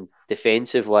Maeda in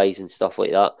defensive-wise and stuff like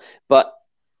that. But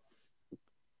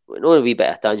not a wee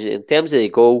bit of tangent. In terms of the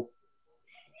goal,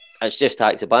 it's just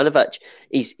Haksabanović.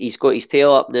 He's got his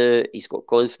tail up now. He's got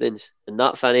confidence. And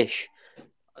that finish,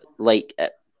 like,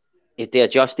 to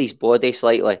adjust his body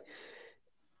slightly,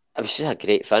 it was just a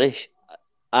great finish.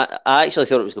 I actually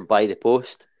thought it was going by the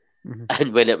post.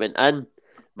 And when it went in,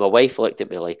 my wife looked at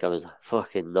me like I was a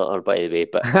fucking nutter, by the way.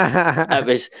 But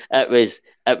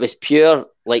it was pure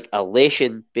like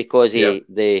elation because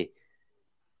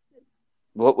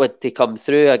what would they come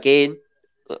through again?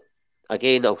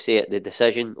 again, I'll say it, the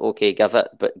decision, okay, give it,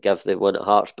 but give the one at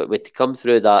Hearts. But to come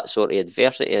through that sort of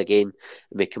adversity again,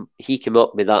 he came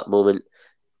up with that moment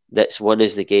that's won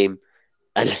us the game.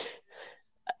 And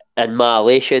in my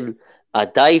elation, I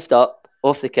dived up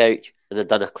off the couch and I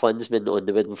done a Klinsman on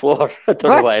the wooden floor. I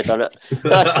don't know why I done it.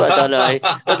 That's what I done.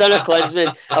 I done a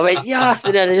Klinsman. I went, yes,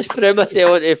 and then I just threw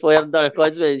myself into the flare and done a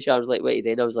Klinsman. And Sharon's like, what are you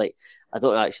doing? I was like, I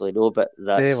don't actually know, but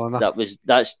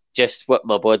that's just what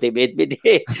my body made me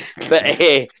do. But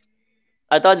I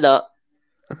done that.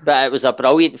 But it was a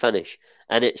brilliant finish,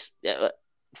 and it's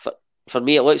for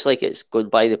me. It looks like it's going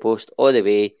by the post all the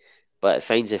way, but it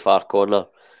finds the far corner,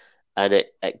 and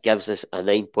it gives us a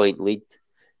 9-point lead.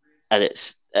 And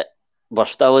we're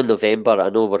still in November. I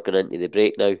know we're going into the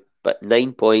break now, but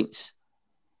 9 points.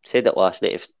 Said it last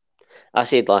night. I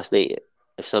said last night,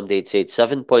 if somebody had said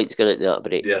 7 points going into that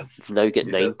break, we've now got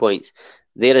 9 points.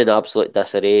 They're in absolute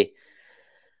disarray.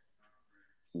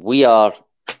 We are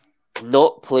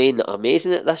not playing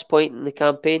amazing at this point in the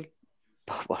campaign,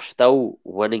 but we're still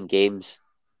winning games.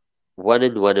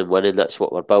 Winning. That's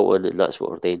what we're built on, and that's what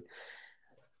we're doing.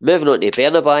 Moving on to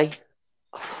Bernabei.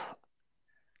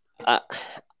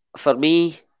 For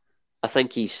me, I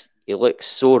think he looks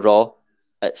so raw.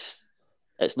 It's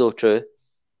not true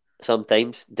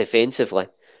sometimes defensively,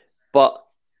 but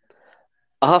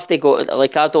I have to go.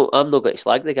 Like I'm not going to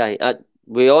slag the guy.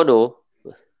 We all know.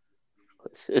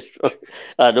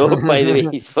 I know. By the way,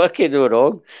 he's fucking no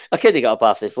wrong. I couldn't get up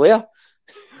off the flare.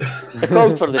 I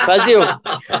called for the physio.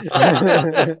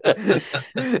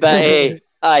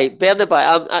 But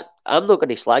Bernabei, I'm not going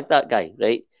to slag that guy,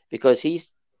 right? Because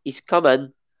he's come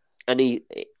in, and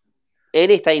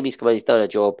any time he's come in, he's done a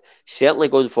job. Certainly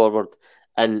going forward,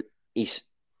 and he's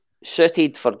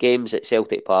suited for games at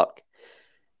Celtic Park.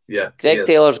 Yeah, Greg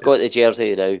Taylor's got the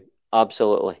jersey now,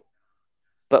 absolutely.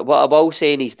 But what I will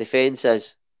say in his defence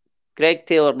is, Greg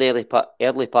Taylor in the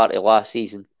early part of last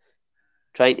season,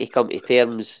 trying to come to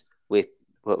terms with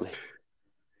what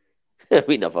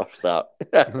we never start.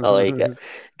 I like it.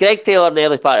 Greg Taylor in the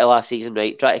early part of last season,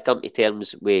 right, trying to come to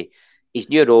terms with his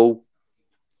new role,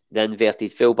 the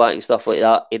inverted fullback and stuff like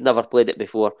that. He'd never played it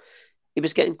before. He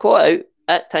was getting caught out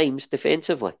at times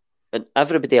defensively, and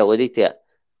everybody alluded to it.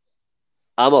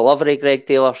 I'm a lover of Greg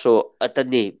Taylor, so I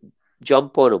didn't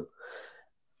jump on him.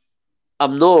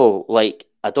 I'm no,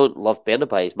 I don't love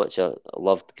Bernabei as much as I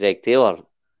loved Greg Taylor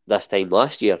this time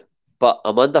last year, but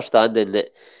I'm understanding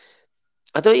that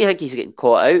I don't think he's getting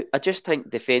caught out. I just think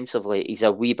defensively he's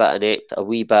a wee bit inept, a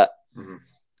wee bit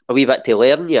to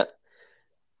learn yet.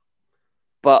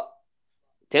 But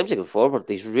in terms of going forward,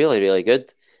 he's really, really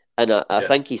good. And I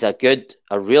think he's a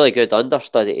really good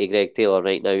understudy to Greg Taylor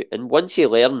right now. And once he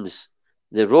learns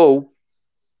the role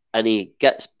and he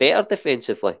gets better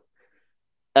defensively,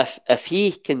 if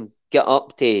he can get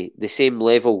up to the same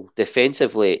level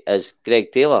defensively as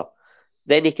Greg Taylor,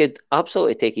 then he could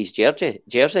absolutely take his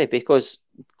jersey because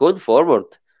going forward,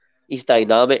 he's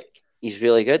dynamic, he's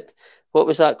really good. What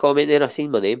was that comment there? I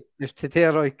seen my name. It's today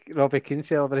Robbie Keane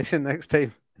celebration next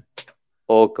time.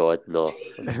 Oh God, no.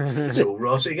 So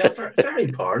Ross, you got very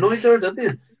paranoid there, didn't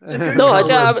you? No,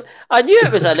 I knew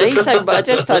it was a nice thing, but I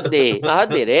just hadn't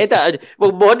read it.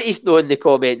 Well, Monty's knowing the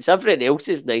comments. Everything else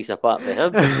is nice apart from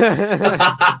him.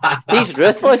 He's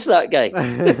ruthless, that guy.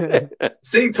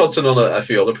 See, touching on a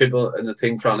few other people in the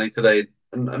team friendly today.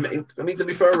 And I mean, to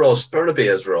be fair, Ross,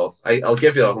 Bernabei is raw. I'll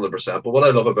give you 100%. But what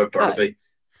I love about Bernabei,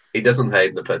 he doesn't hide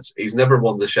in the pits. He's never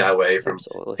one to shy away from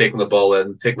taking the ball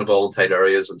in tight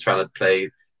areas and trying to play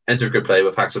intricate play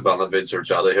with Haksabanovic or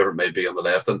Jada, whoever it may be on the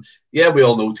left. And yeah, we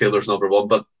all know Taylor's number one,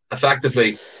 but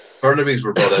effectively, Bernabei's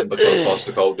were brought in because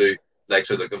Postecoglou likes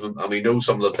to look of him. And we know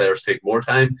some of the players take more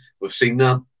time. We've seen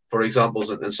that, for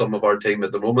examples, in some of our team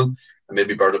at the moment. And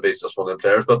maybe Bernabei's just one of the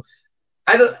players. But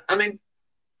I mean,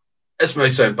 this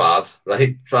might sound bad,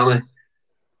 right, Franny?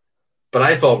 But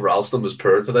I thought Ralston was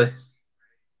poor today.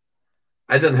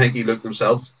 I didn't think he looked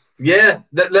himself. Yeah,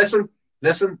 listen,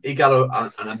 he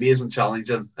got an amazing challenge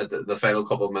in at the final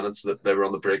couple of minutes that they were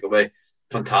on the breakaway.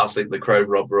 Fantastic. The crowd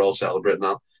were all celebrating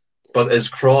that. But his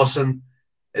crossing,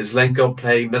 his link-up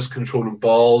play, miscontrolling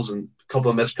balls, and a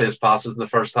couple of misplaced passes in the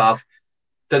first half,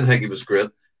 didn't think he was great.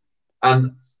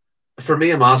 And for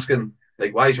me, I'm asking,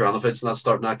 why is Juranovic not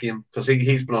starting that game? Because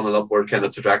he's been on an upward kind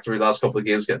of trajectory the last couple of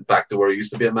games, getting back to where he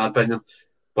used to be, in my opinion.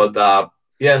 But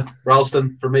yeah,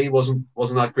 Ralston, for me, wasn't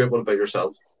that great. What about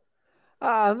yourself?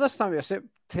 I understand what you're saying.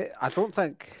 I don't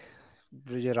think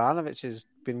Juranovic has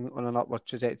been on an upward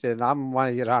trajectory, and I'm one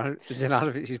of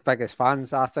Juranovic's biggest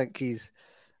fans. I think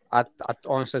I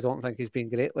honestly don't think he's been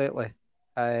great lately.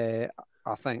 I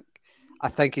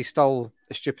think he's still,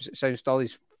 as stupid as it sounds, still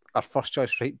he's our first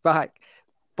choice right back,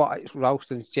 but it's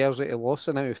Ralston's jersey to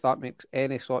Lawson now, if that makes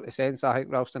any sort of sense. I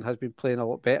think Ralston has been playing a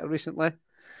lot better recently.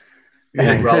 You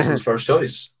think Ralston's first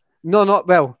choice? No, not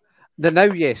well. The now,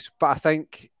 yes, but I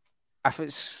think if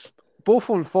it's both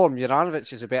on form,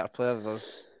 Juranovic is a better player.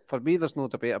 For me, there's no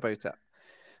debate about it.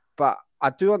 But I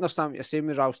do understand what you're saying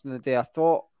with Ralston today. I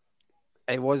thought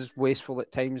he was wasteful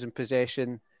at times in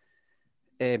possession.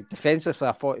 Defensively,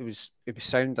 I thought it was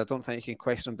sound. I don't think you can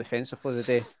question him defensively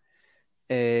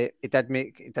today. He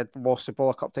did lost the ball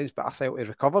a couple of times, but I thought he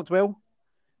recovered well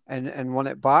and won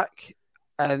it back.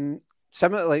 And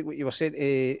similar like what you were saying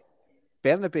to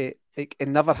Bernabe, like he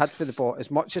never had for the ball. As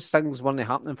much as things weren't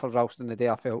happening for Ralston today,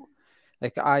 I felt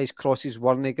like his crosses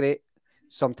weren't great.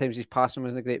 Sometimes his passing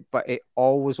wasn't great, but he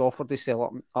always offered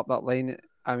himself up that line.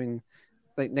 I mean,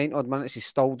 like 90 odd minutes, he's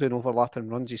still doing overlapping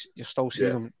runs. You're still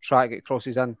seeing him try to get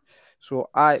crosses in. So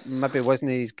I maybe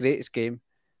wasn't his greatest game,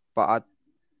 but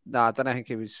I didn't think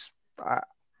he was.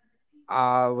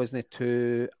 I wasn't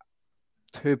too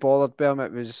bothered by him.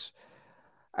 It was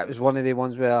one of the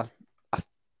ones where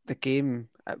the game,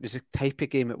 it was a type of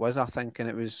game it was, I think, and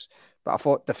it was. But I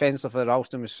thought defensively,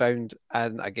 Ralston was sound,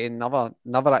 and again,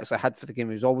 never actually had for the game.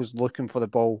 He was always looking for the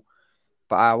ball.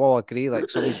 But I will agree, like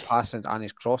some of his passing and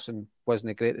his crossing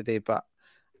wasn't great today, but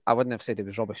I wouldn't have said it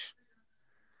was rubbish.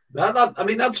 I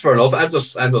mean, that's fair enough. I'm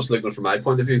just looking from my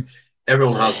point of view.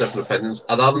 Everyone has different opinions.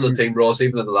 And that in the team, Ross,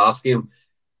 even in the last game,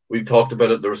 we talked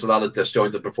about it. There was a lot of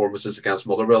disjointed performances against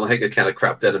Motherwell. I think it kind of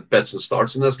crept in bits and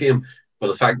starts in this game. But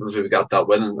the fact that we got that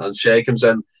win and Shea comes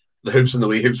in, the hoops and the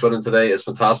wee hoops winning today is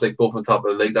fantastic. Both on top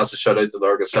of the league. That's a shout out to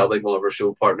Lurga Celtic, one of our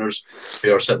show partners,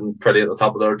 who are sitting pretty at the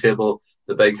top of their table.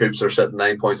 The big hoops are sitting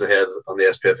 9 points ahead on the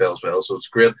SPFL as well, so it's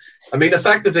great. I mean,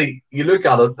 effectively, you look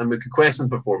at it and we can question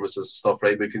performances and stuff,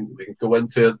 right? We can go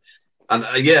into it, and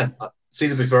see,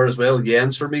 to be fair as well,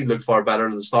 Jens for me looked far better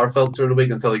than Starfelt during the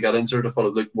week until he got injured. I thought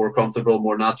it looked more comfortable,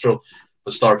 more natural.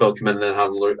 But Starfelt came in and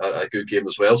had a good game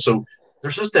as well. So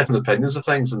there's just different opinions of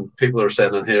things, and people are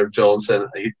saying in here, John saying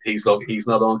he's lucky he's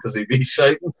not on because he'd be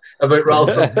shouting about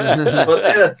Ralston. But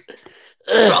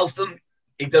yeah, Ralston,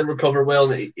 he did recover well,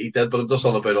 he did, but I'm just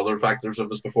on about other factors of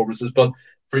his performances. But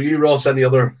for you, Ross, any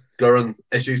other glaring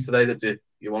issues today that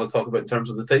you want to talk about in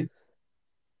terms of the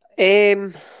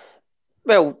team?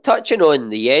 Well, touching on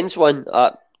the Jens one,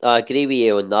 I agree with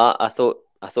you on that. I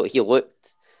thought he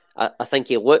looked. I think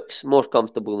he looks more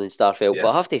comfortable than Starfelt. Yeah. But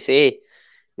I have to say,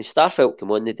 when Starfelt came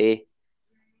on the day,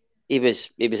 he was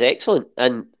excellent.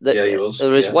 And he was.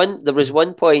 There was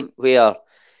one point where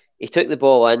he took the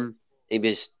ball in.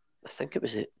 I think it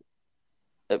was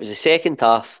the second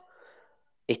half.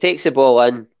 He takes the ball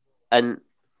in, and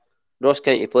Ross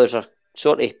County players are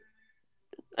sort of.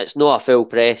 It's not a full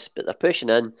press, but they're pushing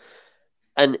in.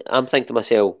 And I'm thinking to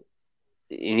myself,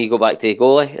 you need to go back to the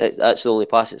goalie. That's the only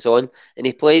pass it's on. And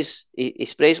he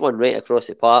sprays one right across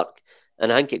the park,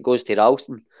 and I think it goes to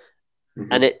Ralston.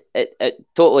 Mm-hmm. And it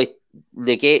totally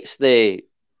negates the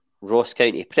Ross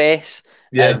County press.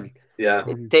 Yeah.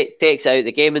 It takes out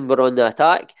the game, and we're on the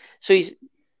attack. So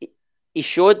he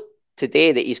showed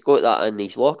today that he's got that in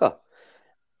his locker.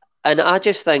 And I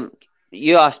just think,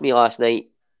 you asked me last night,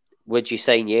 would you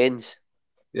sign Jens?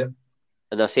 Yeah.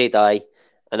 And I said aye.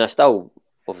 And I still,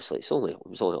 obviously, it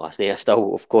was only last night. I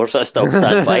still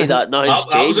stand by that.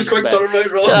 Nothing's changed. That was a quick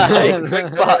turnaround,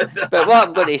 Ross. But what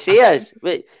I'm going to say is,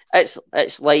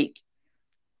 it's like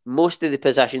most of the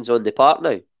positions on the park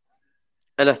now,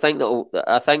 and I think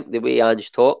the way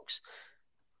Ange talks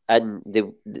and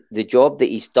the job that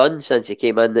he's done since he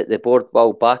came in, that the board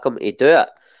will back him to do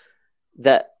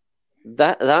it.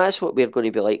 That's what we're going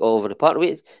to be like all over the park.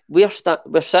 We're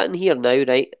sitting here now,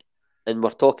 right, and we're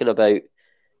talking about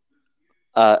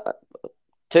a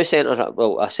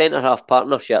centre half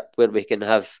partnership where we can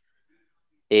have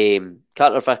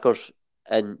Carter Vickers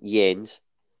and Jens,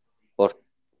 or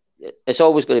it's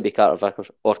always going to be Carter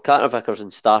Vickers or Carter Vickers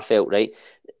and Starfelt, right?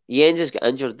 Jens has got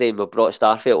injured then we brought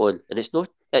Starfelt on, and it's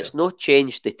not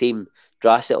changed the team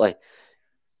drastically.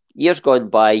 Years gone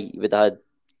by, you would have had,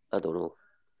 I don't know,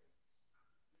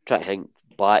 try to think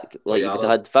back, like you would have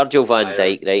had Virgil van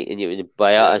Dijk, right, and you would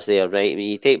Boyata's there, right? I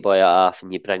mean, you take Boyata off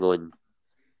and you bring on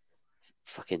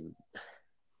fucking,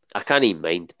 I can't even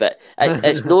mind, but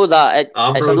it's no that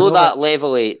it's no that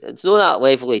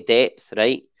level of depth,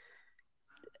 right?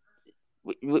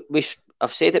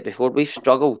 I've said it before. We've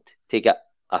struggled to get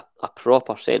a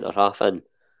proper centre half in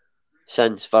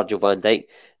since Virgil van Dijk,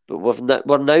 but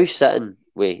we're now sitting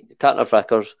with Carter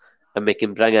Vickers, and we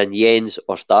can bring in Jens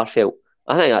or Starfelt.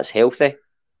 I think that's healthy,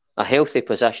 a healthy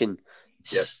position,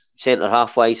 centre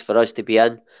half wise for us to be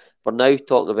in. We're now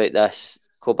talking about this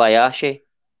Kobayashi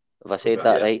Have I said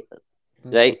that Yeah. right?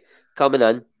 Right, coming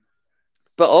in.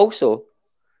 But also,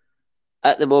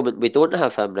 at the moment, we don't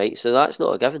have him, right? So that's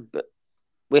not a given. But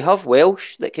we have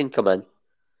Welsh that can come in,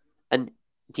 and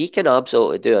he can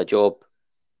absolutely do a job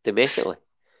domestically.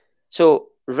 So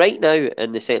right now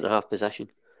in the centre half position,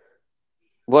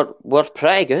 we're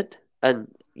pretty good, and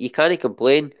you can't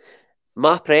complain.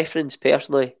 My preference,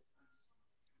 personally,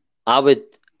 I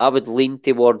would lean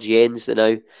towards Jens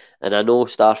now, and I know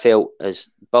Starfelt has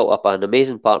built up an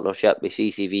amazing partnership with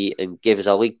CCV and gave us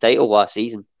a league title last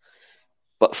season.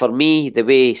 But for me, the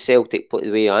way Celtic play,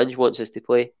 the way Ange wants us to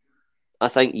play, I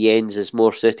think Jens is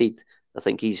more suited. I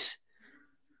think he's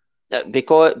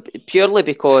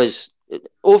because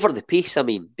over the piece. I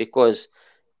mean, because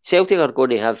Celtic are going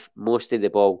to have most of the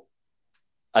ball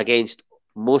against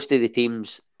most of the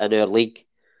teams in our league,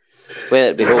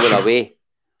 whether it be home or away.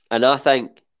 And I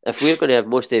think if we're going to have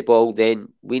most of the ball, then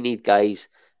we need guys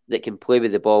that can play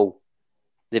with the ball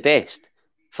the best.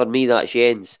 For me, that's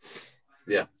Jens.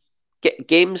 Yeah.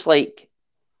 Games like,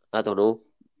 I don't know,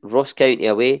 Ross County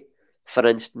away, for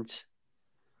instance,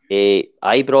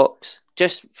 Ibrox,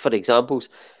 just for examples.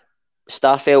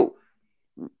 Starfelt,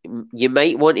 you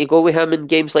might want to go with him in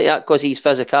games like that because he's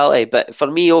physicality. But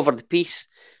for me, over the piece,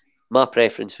 my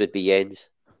preference would be Jens.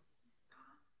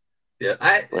 Yeah,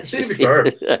 Let's see, to just be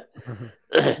fair,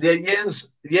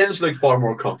 Jens looked far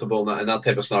more comfortable in that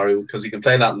type of scenario because he can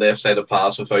play that left-sided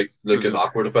pass without looking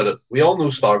awkward about it. We all know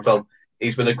Starfelt.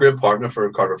 He's been a great partner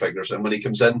for Carter Vickers, and when he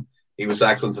comes in, he was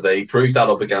excellent today. He proved that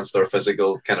up against their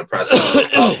physical kind of presence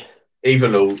up top,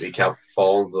 even though he kept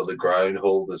falling to the ground,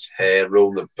 holding his head,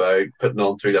 rolling about, putting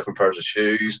on 2 different pairs of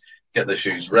shoes, getting the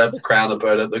shoes ripped, crying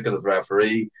about it, looking at the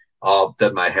referee. Oh,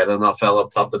 did my head on that fella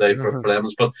up top today for them.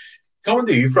 But coming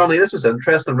to you, Franny, this is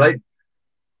interesting, right?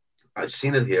 I've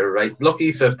seen it here, right?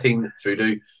 Lucky 15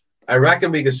 voodoo. I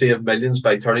reckon we could save millions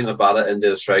by turning Nevada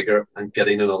into a striker and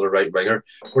getting another right winger.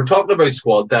 We're talking about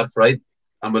squad depth, right?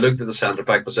 And we looked at the centre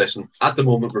back position. At the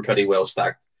moment, we're pretty well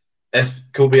stacked. If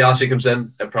Kobayashi comes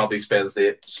in, it probably spells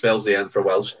the end for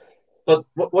Welsh. But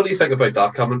what do you think about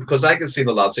that coming? Because I can see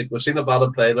the logic. We've seen Nevada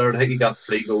play there, and I think he got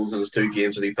 3 goals in his 2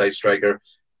 games that he played striker.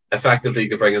 Effectively, you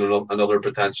could bring in another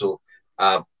potential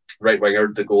right winger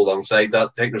to go alongside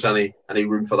that. Think there's any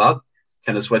room for that?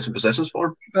 Kind of switching positions for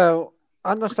him? Well,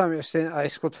 I understand what you're saying. I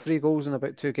scored 3 goals in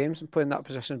about 2 games and playing that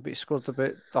position, but he scored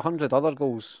about 100 other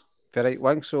goals for right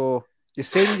wing. So you're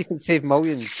saying you can save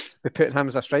millions by putting him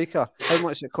as a striker. How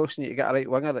much is it costing you to get a right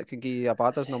winger that can give you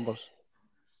Abada's numbers?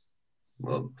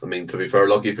 Well, I mean, to be fair,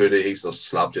 Lucky Foodie, he's just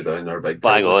slapped you down there big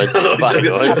bang on, You're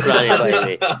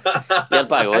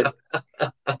bang on.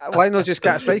 Why not just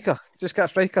get a striker? Just get a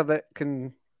striker that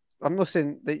can. I'm not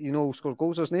saying that score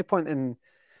goals. There's no point in.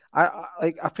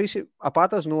 I appreciate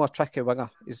Abada's no a tricky winger.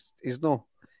 He's no.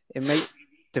 It might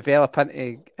develop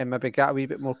into and maybe get a wee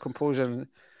bit more composure and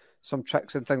some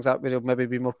tricks and things that where he'll maybe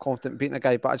be more confident beating a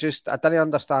guy. But I didn't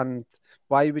understand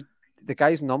why would the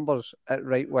guy's numbers at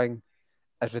right wing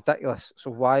is ridiculous.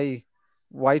 So why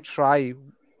try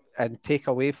and take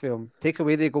away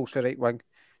the goals for right wing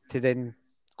to then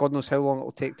God knows how long it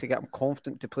will take to get him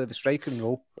confident to play the striking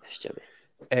role. Yes, Jimmy.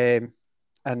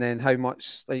 And then how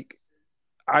much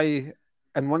in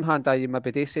one hand,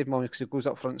 maybe they save money because he goes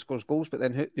up front and scores goals, but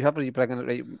then whoever you bring in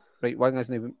at right wing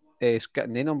isn't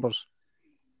getting the numbers.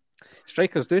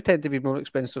 Strikers do tend to be more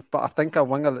expensive, but I think a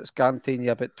winger that's guaranteeing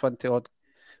you about 20 odd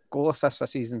goal assists a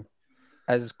season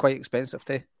is quite expensive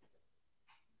too.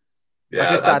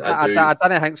 Yeah, I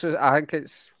don't think so. I think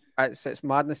it's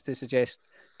madness to suggest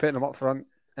putting him up front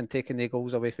and taking the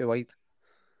goals away from wide.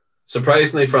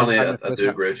 Surprisingly, Franny, I do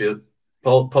agree with you.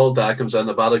 Paul Dye comes in.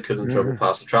 Nevada couldn't dribble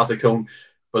past the traffic cone,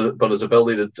 but his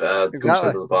ability to go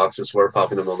into the box is worth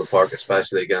having him on the park,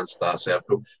 especially against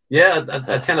Sevco. Yeah,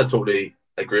 I kind of totally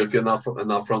agree with you on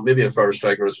that front. Maybe a first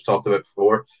striker, as we talked about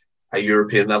before, a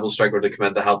European level striker to come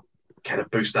in to help kind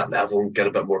of boost that level and get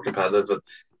a bit more competitive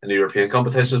in the European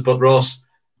competitions. But Ross,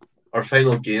 our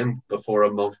final game before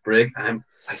a month break,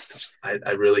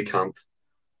 I really can't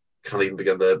even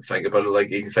begin to think about it.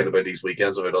 Like, even think about these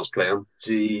weekends about us playing.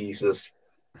 Jesus.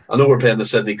 I know we're playing the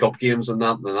Sydney Cup games and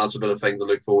that's a bit of thing to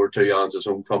look forward to, Ange's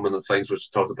homecoming and things which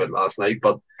we talked about last night,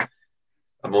 but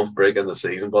a month break in the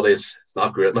season, buddy, it's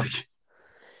not great. Like,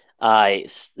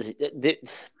 it's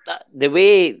the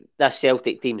way that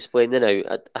Celtic team's playing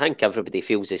now, I think everybody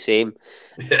feels the same.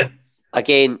 Yeah.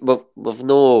 Again, we've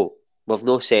no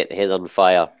set the head on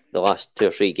fire the last 2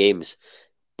 or 3 games,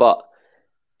 but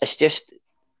it's just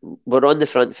we're on the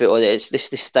front foot on it. It's just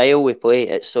the style we play.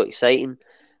 It's so exciting.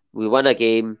 We win a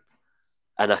game,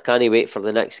 and I can't wait for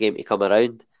the next game to come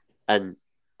around. And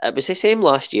it was the same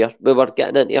last year. We were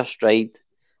getting into our stride.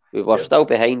 We were still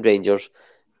behind Rangers.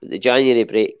 But the January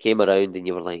break came around and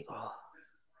you were like, oh,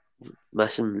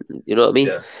 missing, you know what I mean?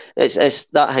 Yeah. It's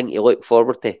that thing to look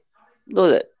forward to. No,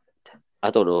 that I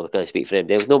don't know, I can't speak for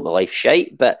anybody else. Not my life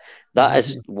shite, but that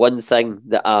is one thing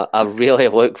that I really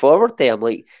look forward to. I'm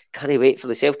like, can't I wait for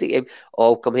the Celtic game? Oh,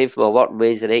 I'll come home from my work on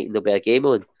Wednesday night and there'll be a game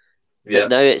on. Yeah. But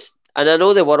now and I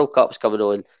know the World Cup's coming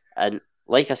on, and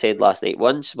like I said last night,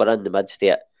 once we're in the midst of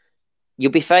it,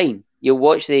 you'll be fine. You'll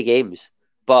watch the games.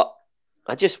 But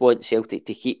I just want Celtic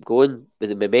to keep going with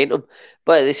the momentum.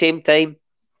 But at the same time,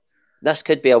 this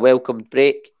could be a welcomed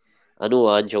break. I know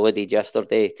Angela alluded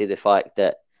yesterday to the fact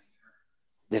that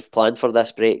they've planned for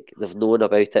this break. They've known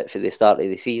about it for the start of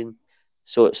the season.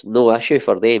 So it's no issue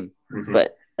for them. Mm-hmm.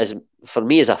 But for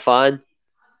me as a fan,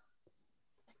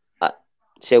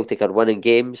 Celtic are winning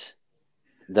games.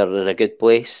 They're in a good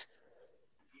place.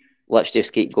 Let's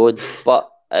just keep going. But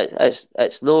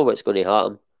it's not what's going to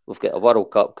happen. We've got a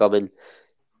World Cup coming.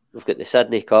 We've got the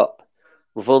Sydney Cup.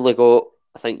 We've only got,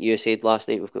 I think you said last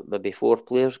night, we've got maybe 4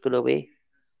 players going away.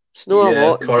 It's not a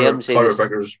lot in terms of Carter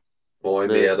Vickers, Boy,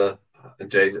 Maeda,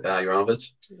 and Jay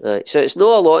Juranovic. Right. So it's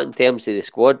not a lot in terms of the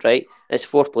squad, right? It's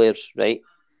 4 players, right?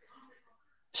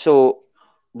 So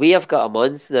we have got a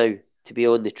month now to be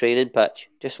on the training pitch,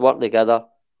 just working together.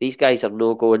 These guys are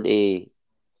no going to,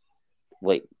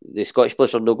 like, the Scottish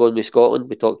players are no going with Scotland.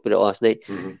 We talked about it last night.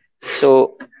 Mm-hmm.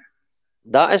 So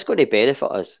that is going to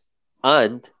benefit us.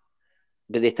 And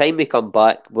by the time we come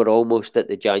back, we're almost at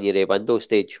the January window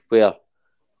stage where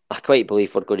I quite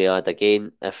believe we're going to add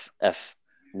again if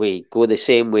we go the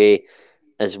same way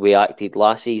as we acted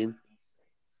last season.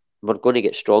 We're going to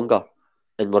get stronger,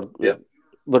 and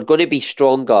we're going to be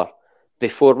stronger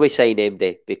before we sign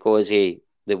MD because of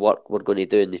the work we're going to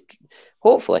do in the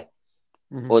hopefully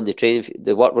on the training,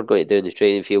 the work we're going to do in the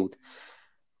training field.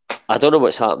 I don't know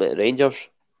what's happening at Rangers.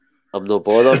 I'm no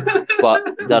bothered,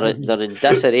 but they're in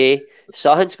disarray.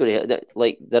 Something's going to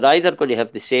they're either going to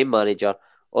have the same manager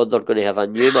or they're going to have a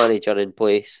new manager in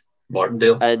place.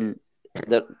 Martindale, and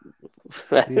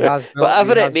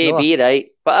whatever it may be,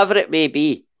 right? Whatever it may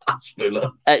be,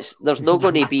 there's not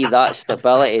going to be that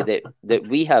stability that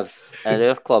we have in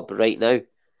our club right now.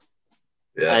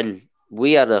 Yeah. And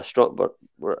we are in a strong.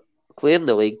 We're clearing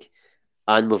the league,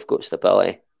 and we've got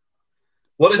stability.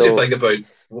 What did you think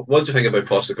about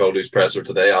Postecoglou's presser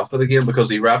today after the game? Because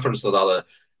he referenced a lot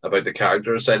about the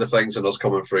character side of things and us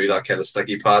coming through that kind of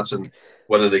sticky pads and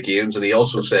winning the games. And he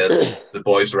also said the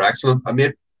boys were excellent. I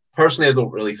mean, personally, I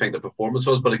don't really think the performance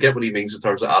was, but I get what he means in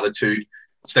terms of attitude,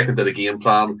 sticking to the game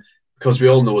plan. Because we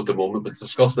all know at the moment, we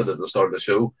discussed it at the start of the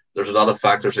show, there's a lot of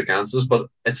factors against us, but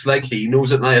it's like he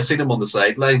knows it now. I've seen him on the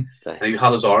sideline, and he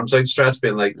had his arms outstretched,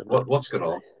 being like, what's going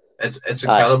on? It's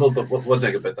incredible, but what do you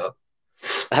think about that?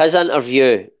 His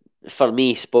interview, for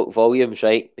me, spoke volumes,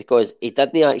 right? Because he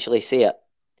didn't actually say it,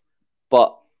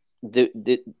 but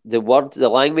the word, the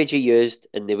language he used,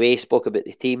 and the way he spoke about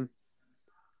the team,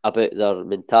 about their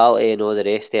mentality and all the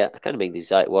rest of it, I can't remember the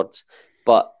exact words,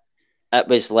 but it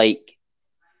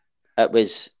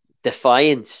was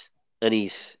defiance in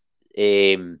his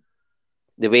the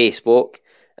way he spoke.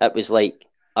 It was like,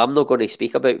 I'm not going to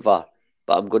speak about VAR,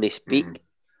 but I'm going to speak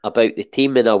about the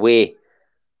team in a way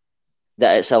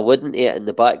that it's alluding to it in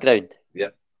the background. Yeah.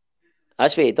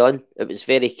 That's what he done. It was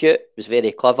very cute. It was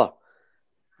very clever.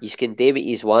 You can do what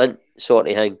you want, sort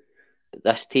of thing. But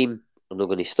this team are not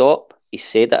going to stop. He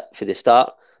said it for the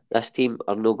start. This team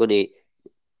are not going to...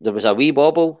 There was a wee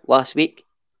wobble last week,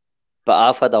 but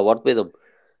I've had a word with them.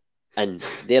 And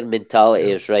their mentality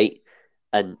is right.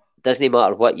 And it doesn't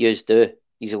matter what you do.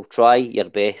 You'll try your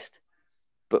best.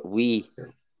 But we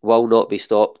will not be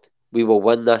stopped. We will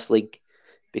win this league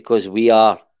because we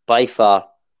are, by far,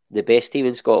 the best team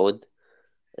in Scotland.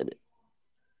 And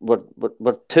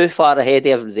we're too far ahead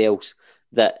of everybody else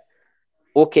that,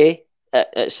 okay,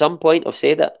 at some point I've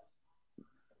said it,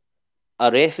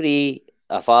 a referee,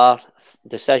 a VAR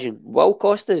decision will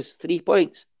cost us 3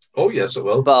 points. Oh, yes, it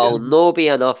will. But it'll not be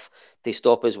enough to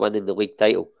stop us winning the league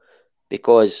title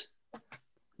because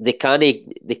they can't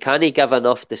give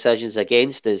enough decisions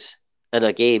against us in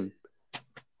a game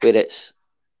where it's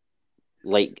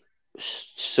like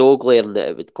so glaring that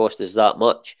it would cost us that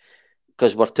much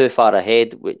because we're too far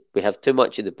ahead. We have too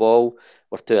much of the ball.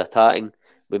 We're too attacking.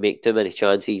 We make too many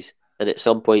chances, and at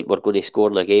some point we're going to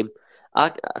score in a game.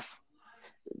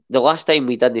 The last time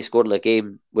we didn't score in a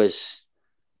game was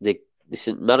the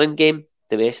St Mirren game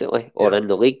domestically or in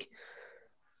the league.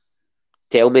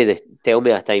 Tell me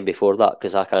a time before that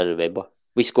because I can't remember.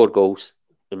 We scored goals,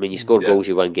 and when you score goals,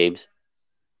 you win games.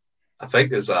 I think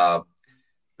there's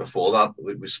before that,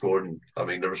 we scored. I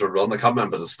mean, there was a run. I can't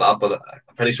remember the stat, but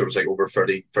I'm pretty sure it was like over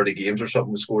 30 games or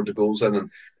something. We scored the goals in, and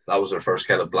that was our first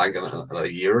kind of blank in a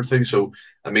year or two. So,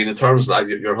 I mean, in terms of that,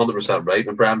 you're 100% right.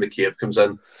 When Brian McCabe comes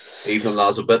in, even though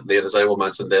that's a bit late, as I will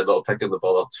mention, they're not picking the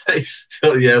ball up twice.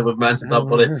 So, yeah, we've mentioned that,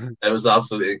 but it was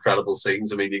absolutely incredible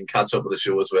scenes. I mean, you can catch up with the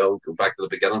show as well, go back to the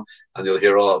beginning, and you'll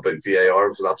hear all about VAR. It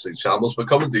was an absolute shambles. But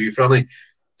coming to you, Franny,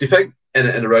 do you think in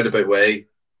a roundabout way,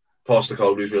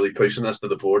 Postecoglou's really pushing this to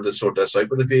the board to sort this out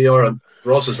with the VAR? And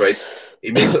Ross is right.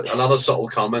 He makes a lot of subtle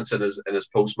comments in his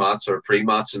post match or pre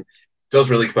match, and does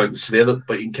really come out and slate it,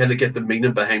 but you can kind of get the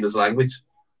meaning behind his language.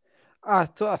 I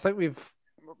think we've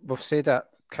said it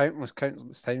countless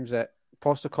times that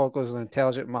Postecoglou is an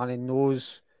intelligent man. He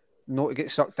knows not to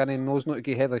get sucked in. He knows not to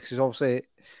get headless. He's obviously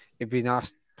been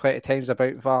asked plenty of times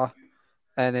about VAR,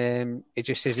 and he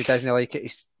just says he doesn't like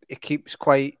it. He keeps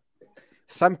quite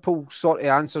simple sort of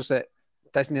answers that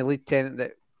doesn't lead to anything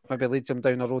that maybe leads him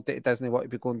down a road that he doesn't want to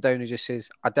be going down. He just says,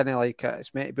 I didn't like it.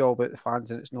 It's meant to be all about the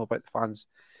fans, and it's not about the fans.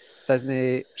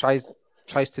 Disney tries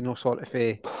to no sort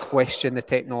of question the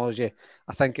technology.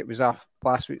 I think it was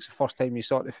last week's the first time you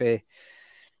sort of did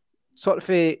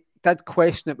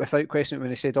question it without questioning it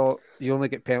when he said, "Oh, you only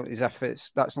get penalties if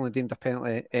that's only deemed a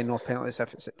penalty, and no penalties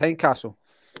if it's at Tynecastle."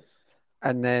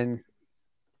 And then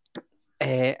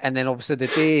obviously the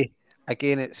day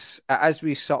again, it is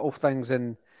wee subtle things,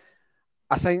 and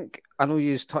I know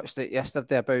you touched it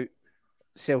yesterday about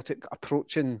Celtic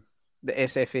approaching the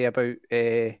SFA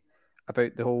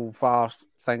about the whole VAR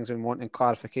things and wanting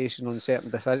clarification on certain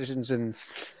decisions, and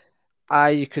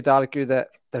you could argue that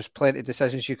there's plenty of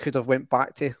decisions you could have went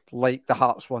back to, like the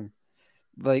Hearts one,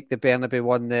 like the Bernabeu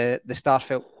one, the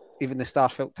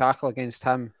Starfelt tackle against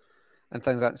him, and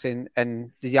things like that, saying,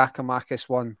 and the Giakoumakis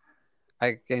one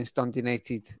against Dundee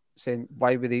United, saying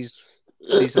why were these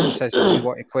are decisions we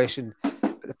want to question.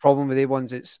 But the problem with these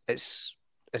ones, it's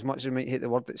as much as you might hate the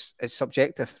word, it's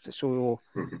subjective. So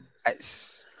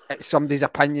it's somebody's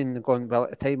opinion going, well, at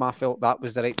the time I felt that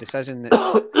was the right decision.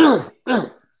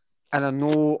 And I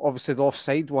know, obviously, the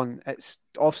offside one,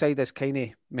 offside is kind of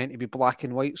meant to be black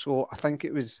and white. So I think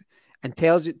it was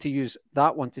intelligent to use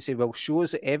that one to say, well, show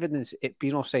us the evidence it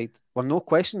being offside. We're no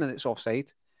questioning it's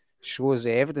offside. Show us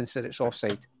the evidence that it's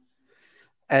offside.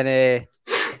 And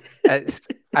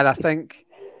I think,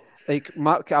 like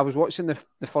Mark, I was watching the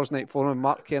Thursday Night Forum, and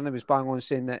Mark Kearney was bang on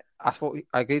saying that I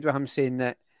agreed with him saying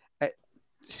that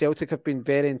Celtic have been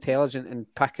very intelligent in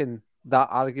picking that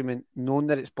argument, knowing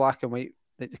that it's black and white,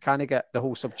 that they kind of get the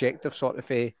whole subjective sort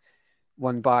of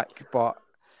one back, but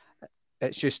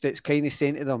it's kind of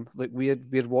saying to them, like, we're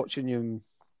watching you,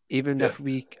 even if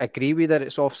we agree with that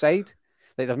it's offside.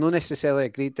 Like, they've not necessarily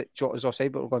agreed that Jota's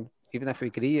offside, but we're going, even if we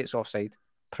agree it's offside,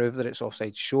 prove that it's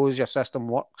offside. Shows your system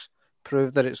works,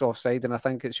 prove that it's offside. And I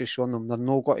think it's just showing them they're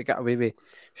not got to get away with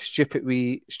stupid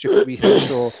wee hits.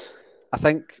 So I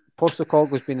think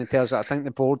Postecoglou's been intelligent. I think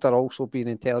the board are also being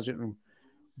intelligent in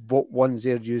what ones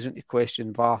they're using to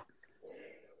question VAR.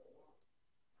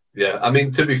 Yeah, I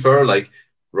mean, to be fair, like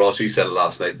Ross, you said it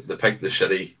last night, they picked the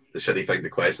shitty thing to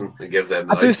question and give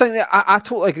them. I do think that I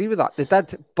totally agree with that. They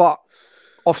did, but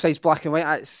offside's black and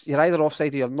white. You're either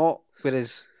offside or you're not.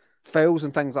 Whereas fouls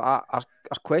and things like that are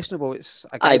questionable.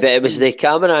 I bet it was the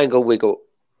camera angle we got.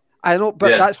 I know,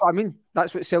 but that's what I mean.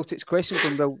 That's what Celtic's question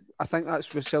going. Well, I think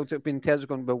that's what Celtic being intelligent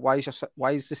going. Well, why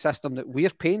is the system that we're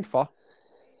paying for?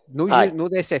 No,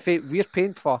 the SFA we're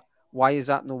paying for. Why is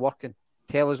that not working?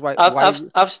 Tell us why.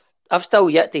 I've still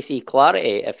yet to see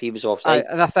clarity if he was offside.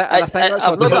 And I think that's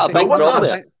I've not got a big problem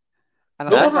with it.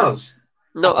 No one has.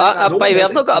 No, I've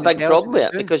not got a big problem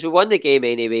with it because we won the game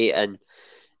anyway, and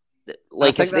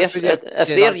like if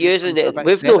they're using it,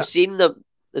 we've not seen them.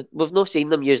 We've not seen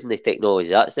them using the technology.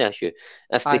 That's the issue.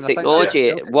 If the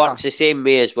technology works the same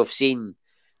way as we've seen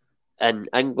in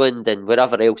England and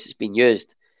wherever else it's been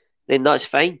used, then that's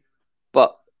fine.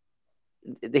 But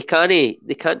they can't.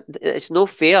 It's no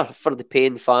fair for the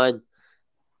paying fan.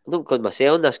 I don't call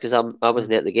myself on this because I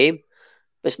wasn't at the game.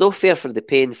 But it's no fair for the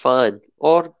paying fan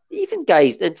or even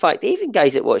guys. In fact, even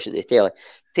guys that watching the telly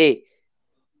to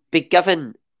be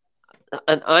given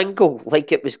an angle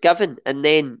like it was given, and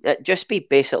then it just be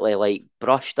basically like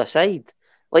brushed aside.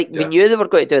 Like we knew they were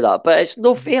going to do that, but it's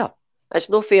no fair. It's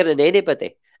no fair in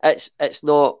anybody. It's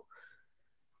not.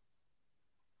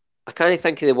 I can't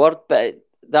think of the word, but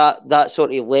that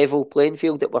sort of level playing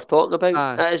field that we're talking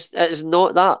about, it is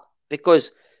not that,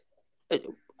 because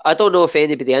I don't know if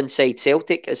anybody inside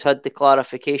Celtic has had the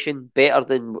clarification better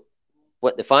than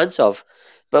what the fans have,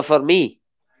 but for me,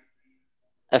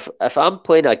 if I'm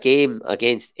playing a game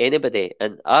against anybody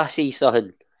and I see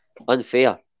something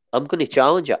unfair, I'm going to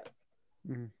challenge it.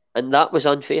 And that was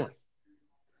unfair.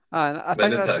 And I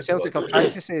think that's what Celtic have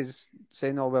tried to say, is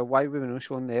saying, "Oh well, why were we not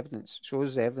showing the evidence?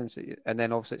 Shows the evidence," and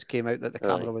then obviously it came out that the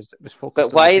camera was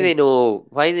focused. But why they know?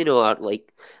 Why they know? Are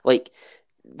like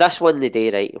this one the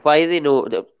day, right? Why they know?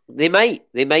 They might,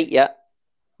 yeah.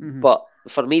 But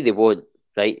for me, they won't,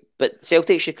 right? But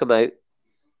Celtic should come out,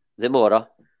 the Mora,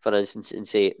 for instance, and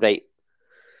say, right,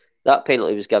 that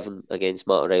penalty was given against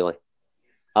Matt O'Reilly.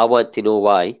 I want to know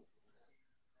why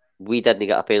we didn't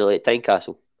get a penalty at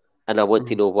Tynecastle. And I want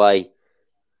to know why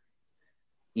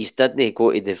you didn't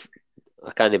go to the...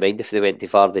 I can't mind if they went to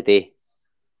VAR the day.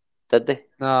 Did they?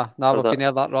 No, we've been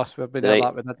near that, Ross. We've been near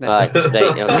that, didn't we? Aye, right,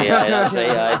 okay,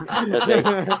 that's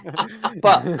right.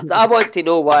 But I want to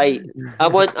know why. I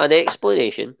want an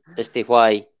explanation as to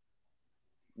why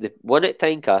the one at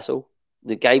Tynecastle,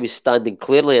 the guy was standing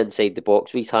clearly inside the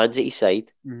box with his hands at his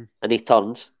side, and he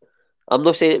turns. I'm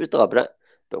not saying it was deliberate,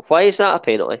 but why is that a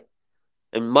penalty?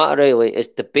 And Matt O'Reilly is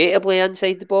debatably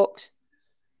inside the box,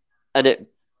 and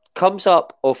it comes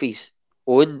up off his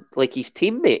own, like his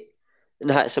teammate,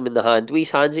 and hits him in the hand with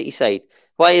his hands at his side.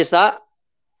 Why is that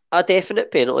a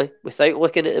definite penalty without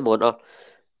looking at the monitor?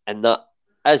 And that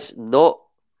is not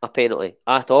a penalty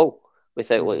at all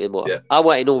without looking at the monitor. Yeah. I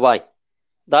want to know why.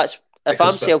 If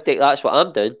I'm Celtic, that's what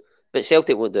I'm doing, but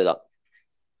Celtic won't do that.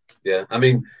 Yeah, I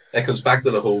mean, it comes back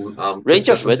to the whole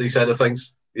consistency side of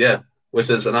things. Yeah, which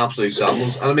is an absolute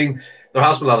shambles. And I mean, there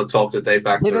has been a lot of talk that day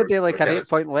back. They don't do like an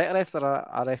 8-point letter after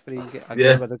a referee get a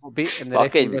game where they got beat and the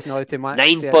referee wasn't allowed to match.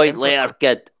 9-point letter,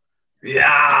 kid.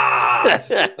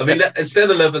 Yeah. I mean, instead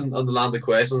of living on the land of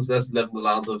questions, let's live in the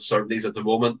land of certainties at the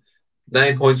moment.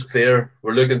 9 points clear.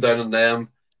 We're looking down on them.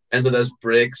 Into this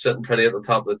break, sitting pretty at the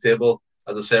top of the table.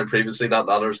 As I said previously, that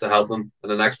ladder's to help them in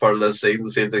the next part of this season,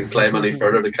 see if they can climb any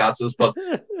further to catch us. But,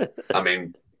 I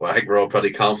mean, I think we're all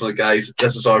pretty confident, guys.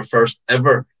 This is our first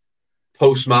ever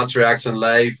post-match reaction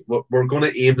live. We're going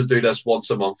to aim to do this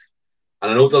once a month. And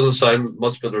I know it doesn't sound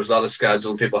much, but there's a lot of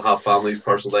scheduling. People have families,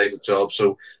 personal lives, and jobs.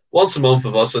 So once a month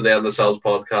of us at the End of Cells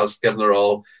podcast, giving their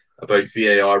all about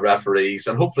VAR, referees,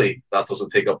 and hopefully that doesn't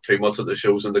take up too much of the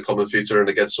shows in the coming future and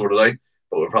it gets sorted out.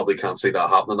 But we probably can't see that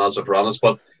happening as of Rannis.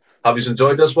 But have you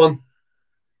enjoyed this one?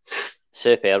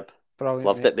 Superb. Brilliant,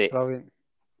 loved it, mate. Brilliant.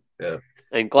 Yeah.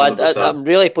 I'm glad. I'm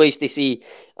really pleased to see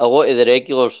a lot of the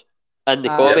regulars in the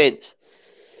comments.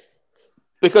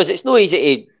 Because it's no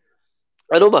easy to...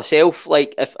 I know myself,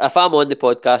 like, if I'm on the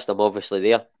podcast, I'm obviously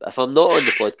there. If I'm not on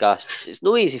the podcast, it's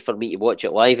no easy for me to watch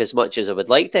it live as much as I would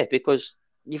like to, because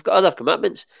you've got other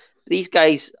commitments. These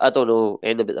guys, I don't know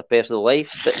anything about their personal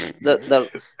life, but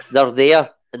they're there,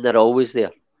 and they're always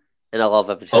there. And I love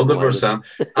everything. 100%.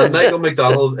 And Michael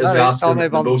McDonald is asking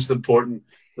the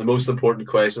most important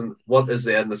question: what is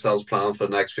the End of Cells plan for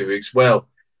the next few weeks? Well,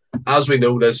 as we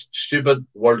know, this stupid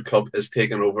World Cup is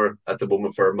taking over at the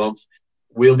moment for a month.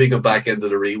 We'll be going back into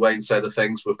the rewind side of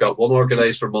things. We've got one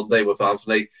organised for Monday with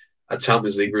Anthony, a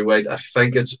Champions League rewind. I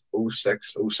think it's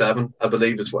 06, 07. I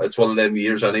believe it's one of them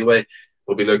years anyway.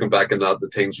 We'll be looking back at the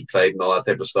teams we played and all that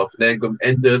type of stuff. And then go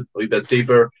into it a wee bit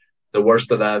deeper, the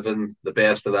worst 11, the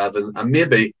best 11, and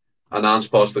maybe an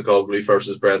Ange Postecoglou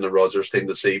versus Brendan Rodgers team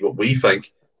to see what we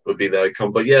think would be the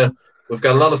outcome. But yeah, we've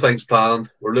got a lot of things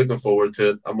planned. We're looking forward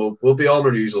to it, and we'll be on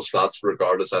our usual slots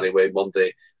regardless anyway,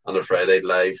 Monday and a Friday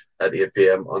live at 8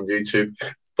 p.m. on YouTube.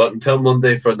 But until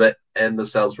Monday for the End of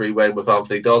Cells rewind with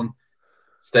Anthony Dunn,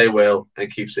 stay well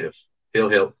and keep safe. Hail,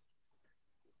 hail.